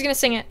it. She's gonna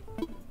sing it.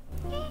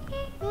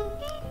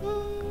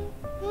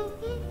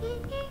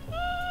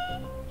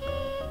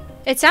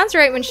 It sounds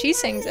right when she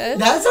sings it.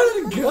 That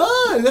sounded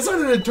good. That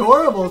sounded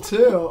adorable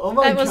too. Oh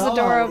my God. That was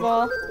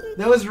adorable.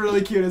 That was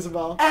really cute,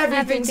 Isabel.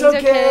 Everything's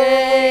Everything's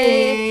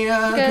okay,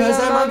 okay, cause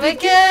I'm on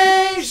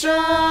vacation.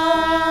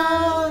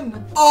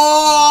 vacation.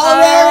 Oh,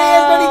 there he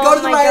is, buddy. Go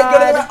to the my right, go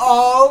to the God. right.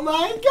 Oh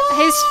my God.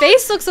 His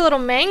face looks a little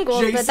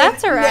mangled, but Jason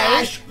that's alright.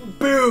 Nash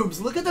boobs.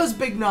 Look at those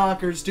big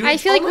knockers, dude. I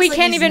It's feel like we almost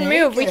can't he's even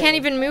move. We naked. can't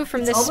even move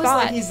from It's this almost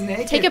spot. like he's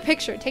naked. Take a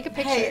picture.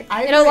 Hey,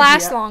 I have It'll an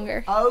last idea.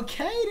 longer.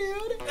 Okay,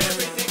 dude.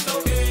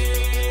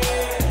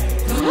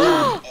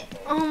 Oh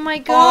my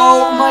god.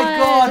 Oh my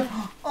God.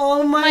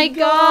 Oh my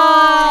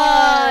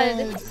God.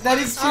 That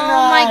is too nice.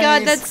 Oh my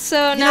God, that's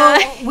so You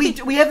nice.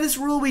 know, we have this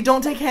rule. We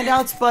don't take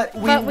handouts, but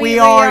we we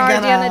are are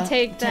gonna gonna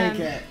take them.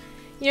 it.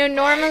 You know,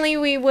 normally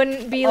we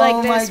wouldn't be like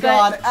Oh this, my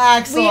God, but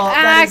Axel.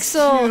 That is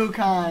Axel. too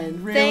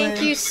kind. Really.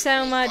 thank you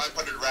so much.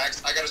 500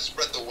 racks. I gotta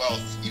spread the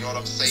wealth. You know what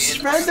I'm saying?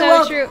 Spread the So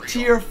wealth true. to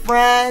your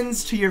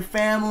friends, to your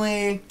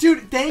family.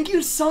 Dude, thank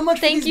you so much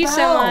for Thank these you so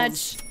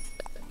bells. much.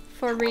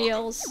 For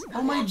reals.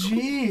 Oh my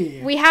G.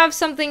 We have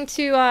something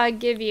to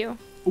give you.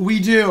 We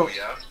do. Oh,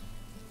 yeah?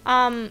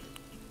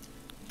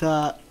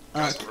 The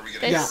Guys, what are we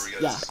gonna This-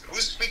 do?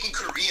 Who's speaking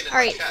Korean in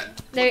Alright. my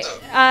chat? There,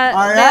 What the-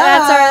 Alright.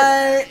 that's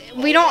our.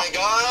 We Oh don't. my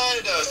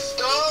God,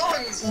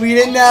 Stones! We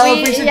didn't know if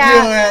we We- should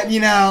yeah. do it, you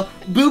know.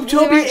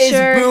 Boobtopia weren't is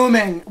sure.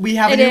 booming. We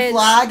have a It new is.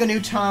 flag, a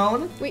new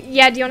tone.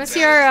 Yeah. Do you want to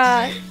see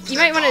our? You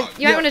might want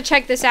to. You might want to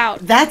check this out.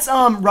 That's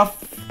rough.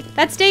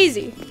 That's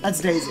Daisy. That's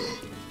Daisy.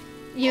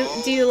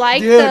 Do you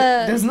like Dude,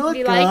 the? doesn't it look do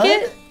you like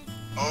good? it?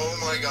 Oh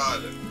my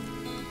God.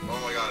 Oh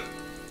my God.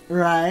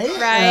 Right.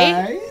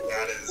 Right.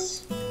 That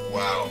is...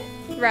 Wow.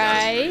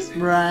 Right.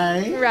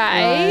 Right.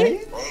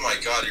 Right. Oh my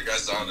God, your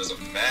guys on is a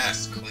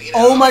mess. Clean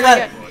Oh up. my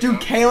God, God. dude,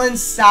 Kaylin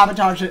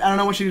sabotaged it. I don't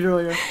know what she did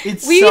earlier.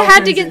 It's We so had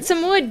to crazy. get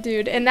some wood,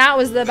 dude, and that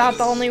was about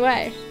the only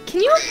way.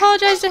 Can you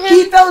apologize to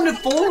He him? fell into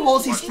 4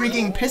 holes. He's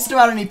freaking pissed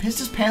about it, and he pissed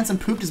his pants and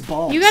pooped his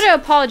balls. You gotta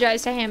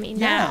apologize to Hammy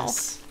now.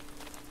 Yes.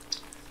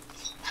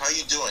 How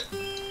you doing?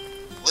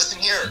 Listen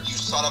here, you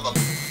son of a...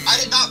 I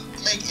did not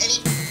make any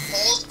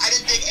holes. I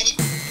didn't dig any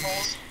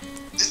holes.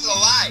 This is a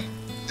lie.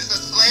 This is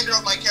a slander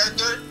of my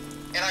character.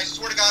 And I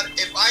swear to God,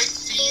 if I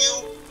see see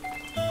you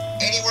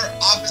anywhere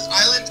off this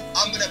island,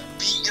 I'm gonna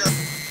beat your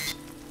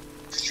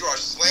because you are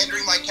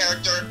slandering my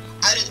character.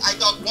 I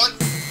dug one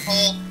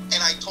hole,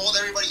 and I told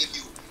everybody if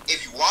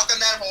you walk on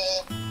that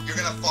hole, you're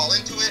gonna fall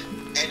into it,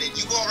 and then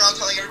you go around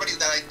telling everybody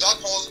that I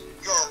dug holes.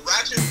 You're a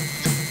ratchet,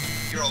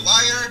 you're a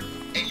liar,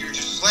 and you're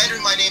just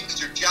slandering my name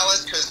because you're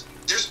jealous because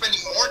they're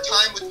spending more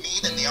time with me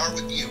than they are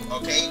with you,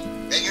 okay?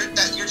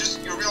 And you're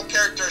just your real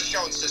character is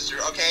shown, sister,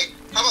 okay?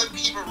 How about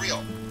keep it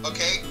real,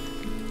 okay?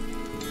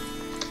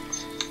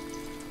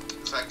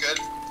 Is that good?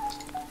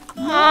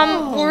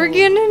 We're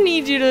gonna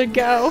need you to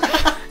go.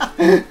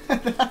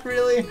 That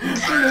really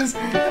hurt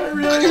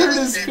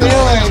his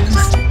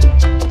feelings.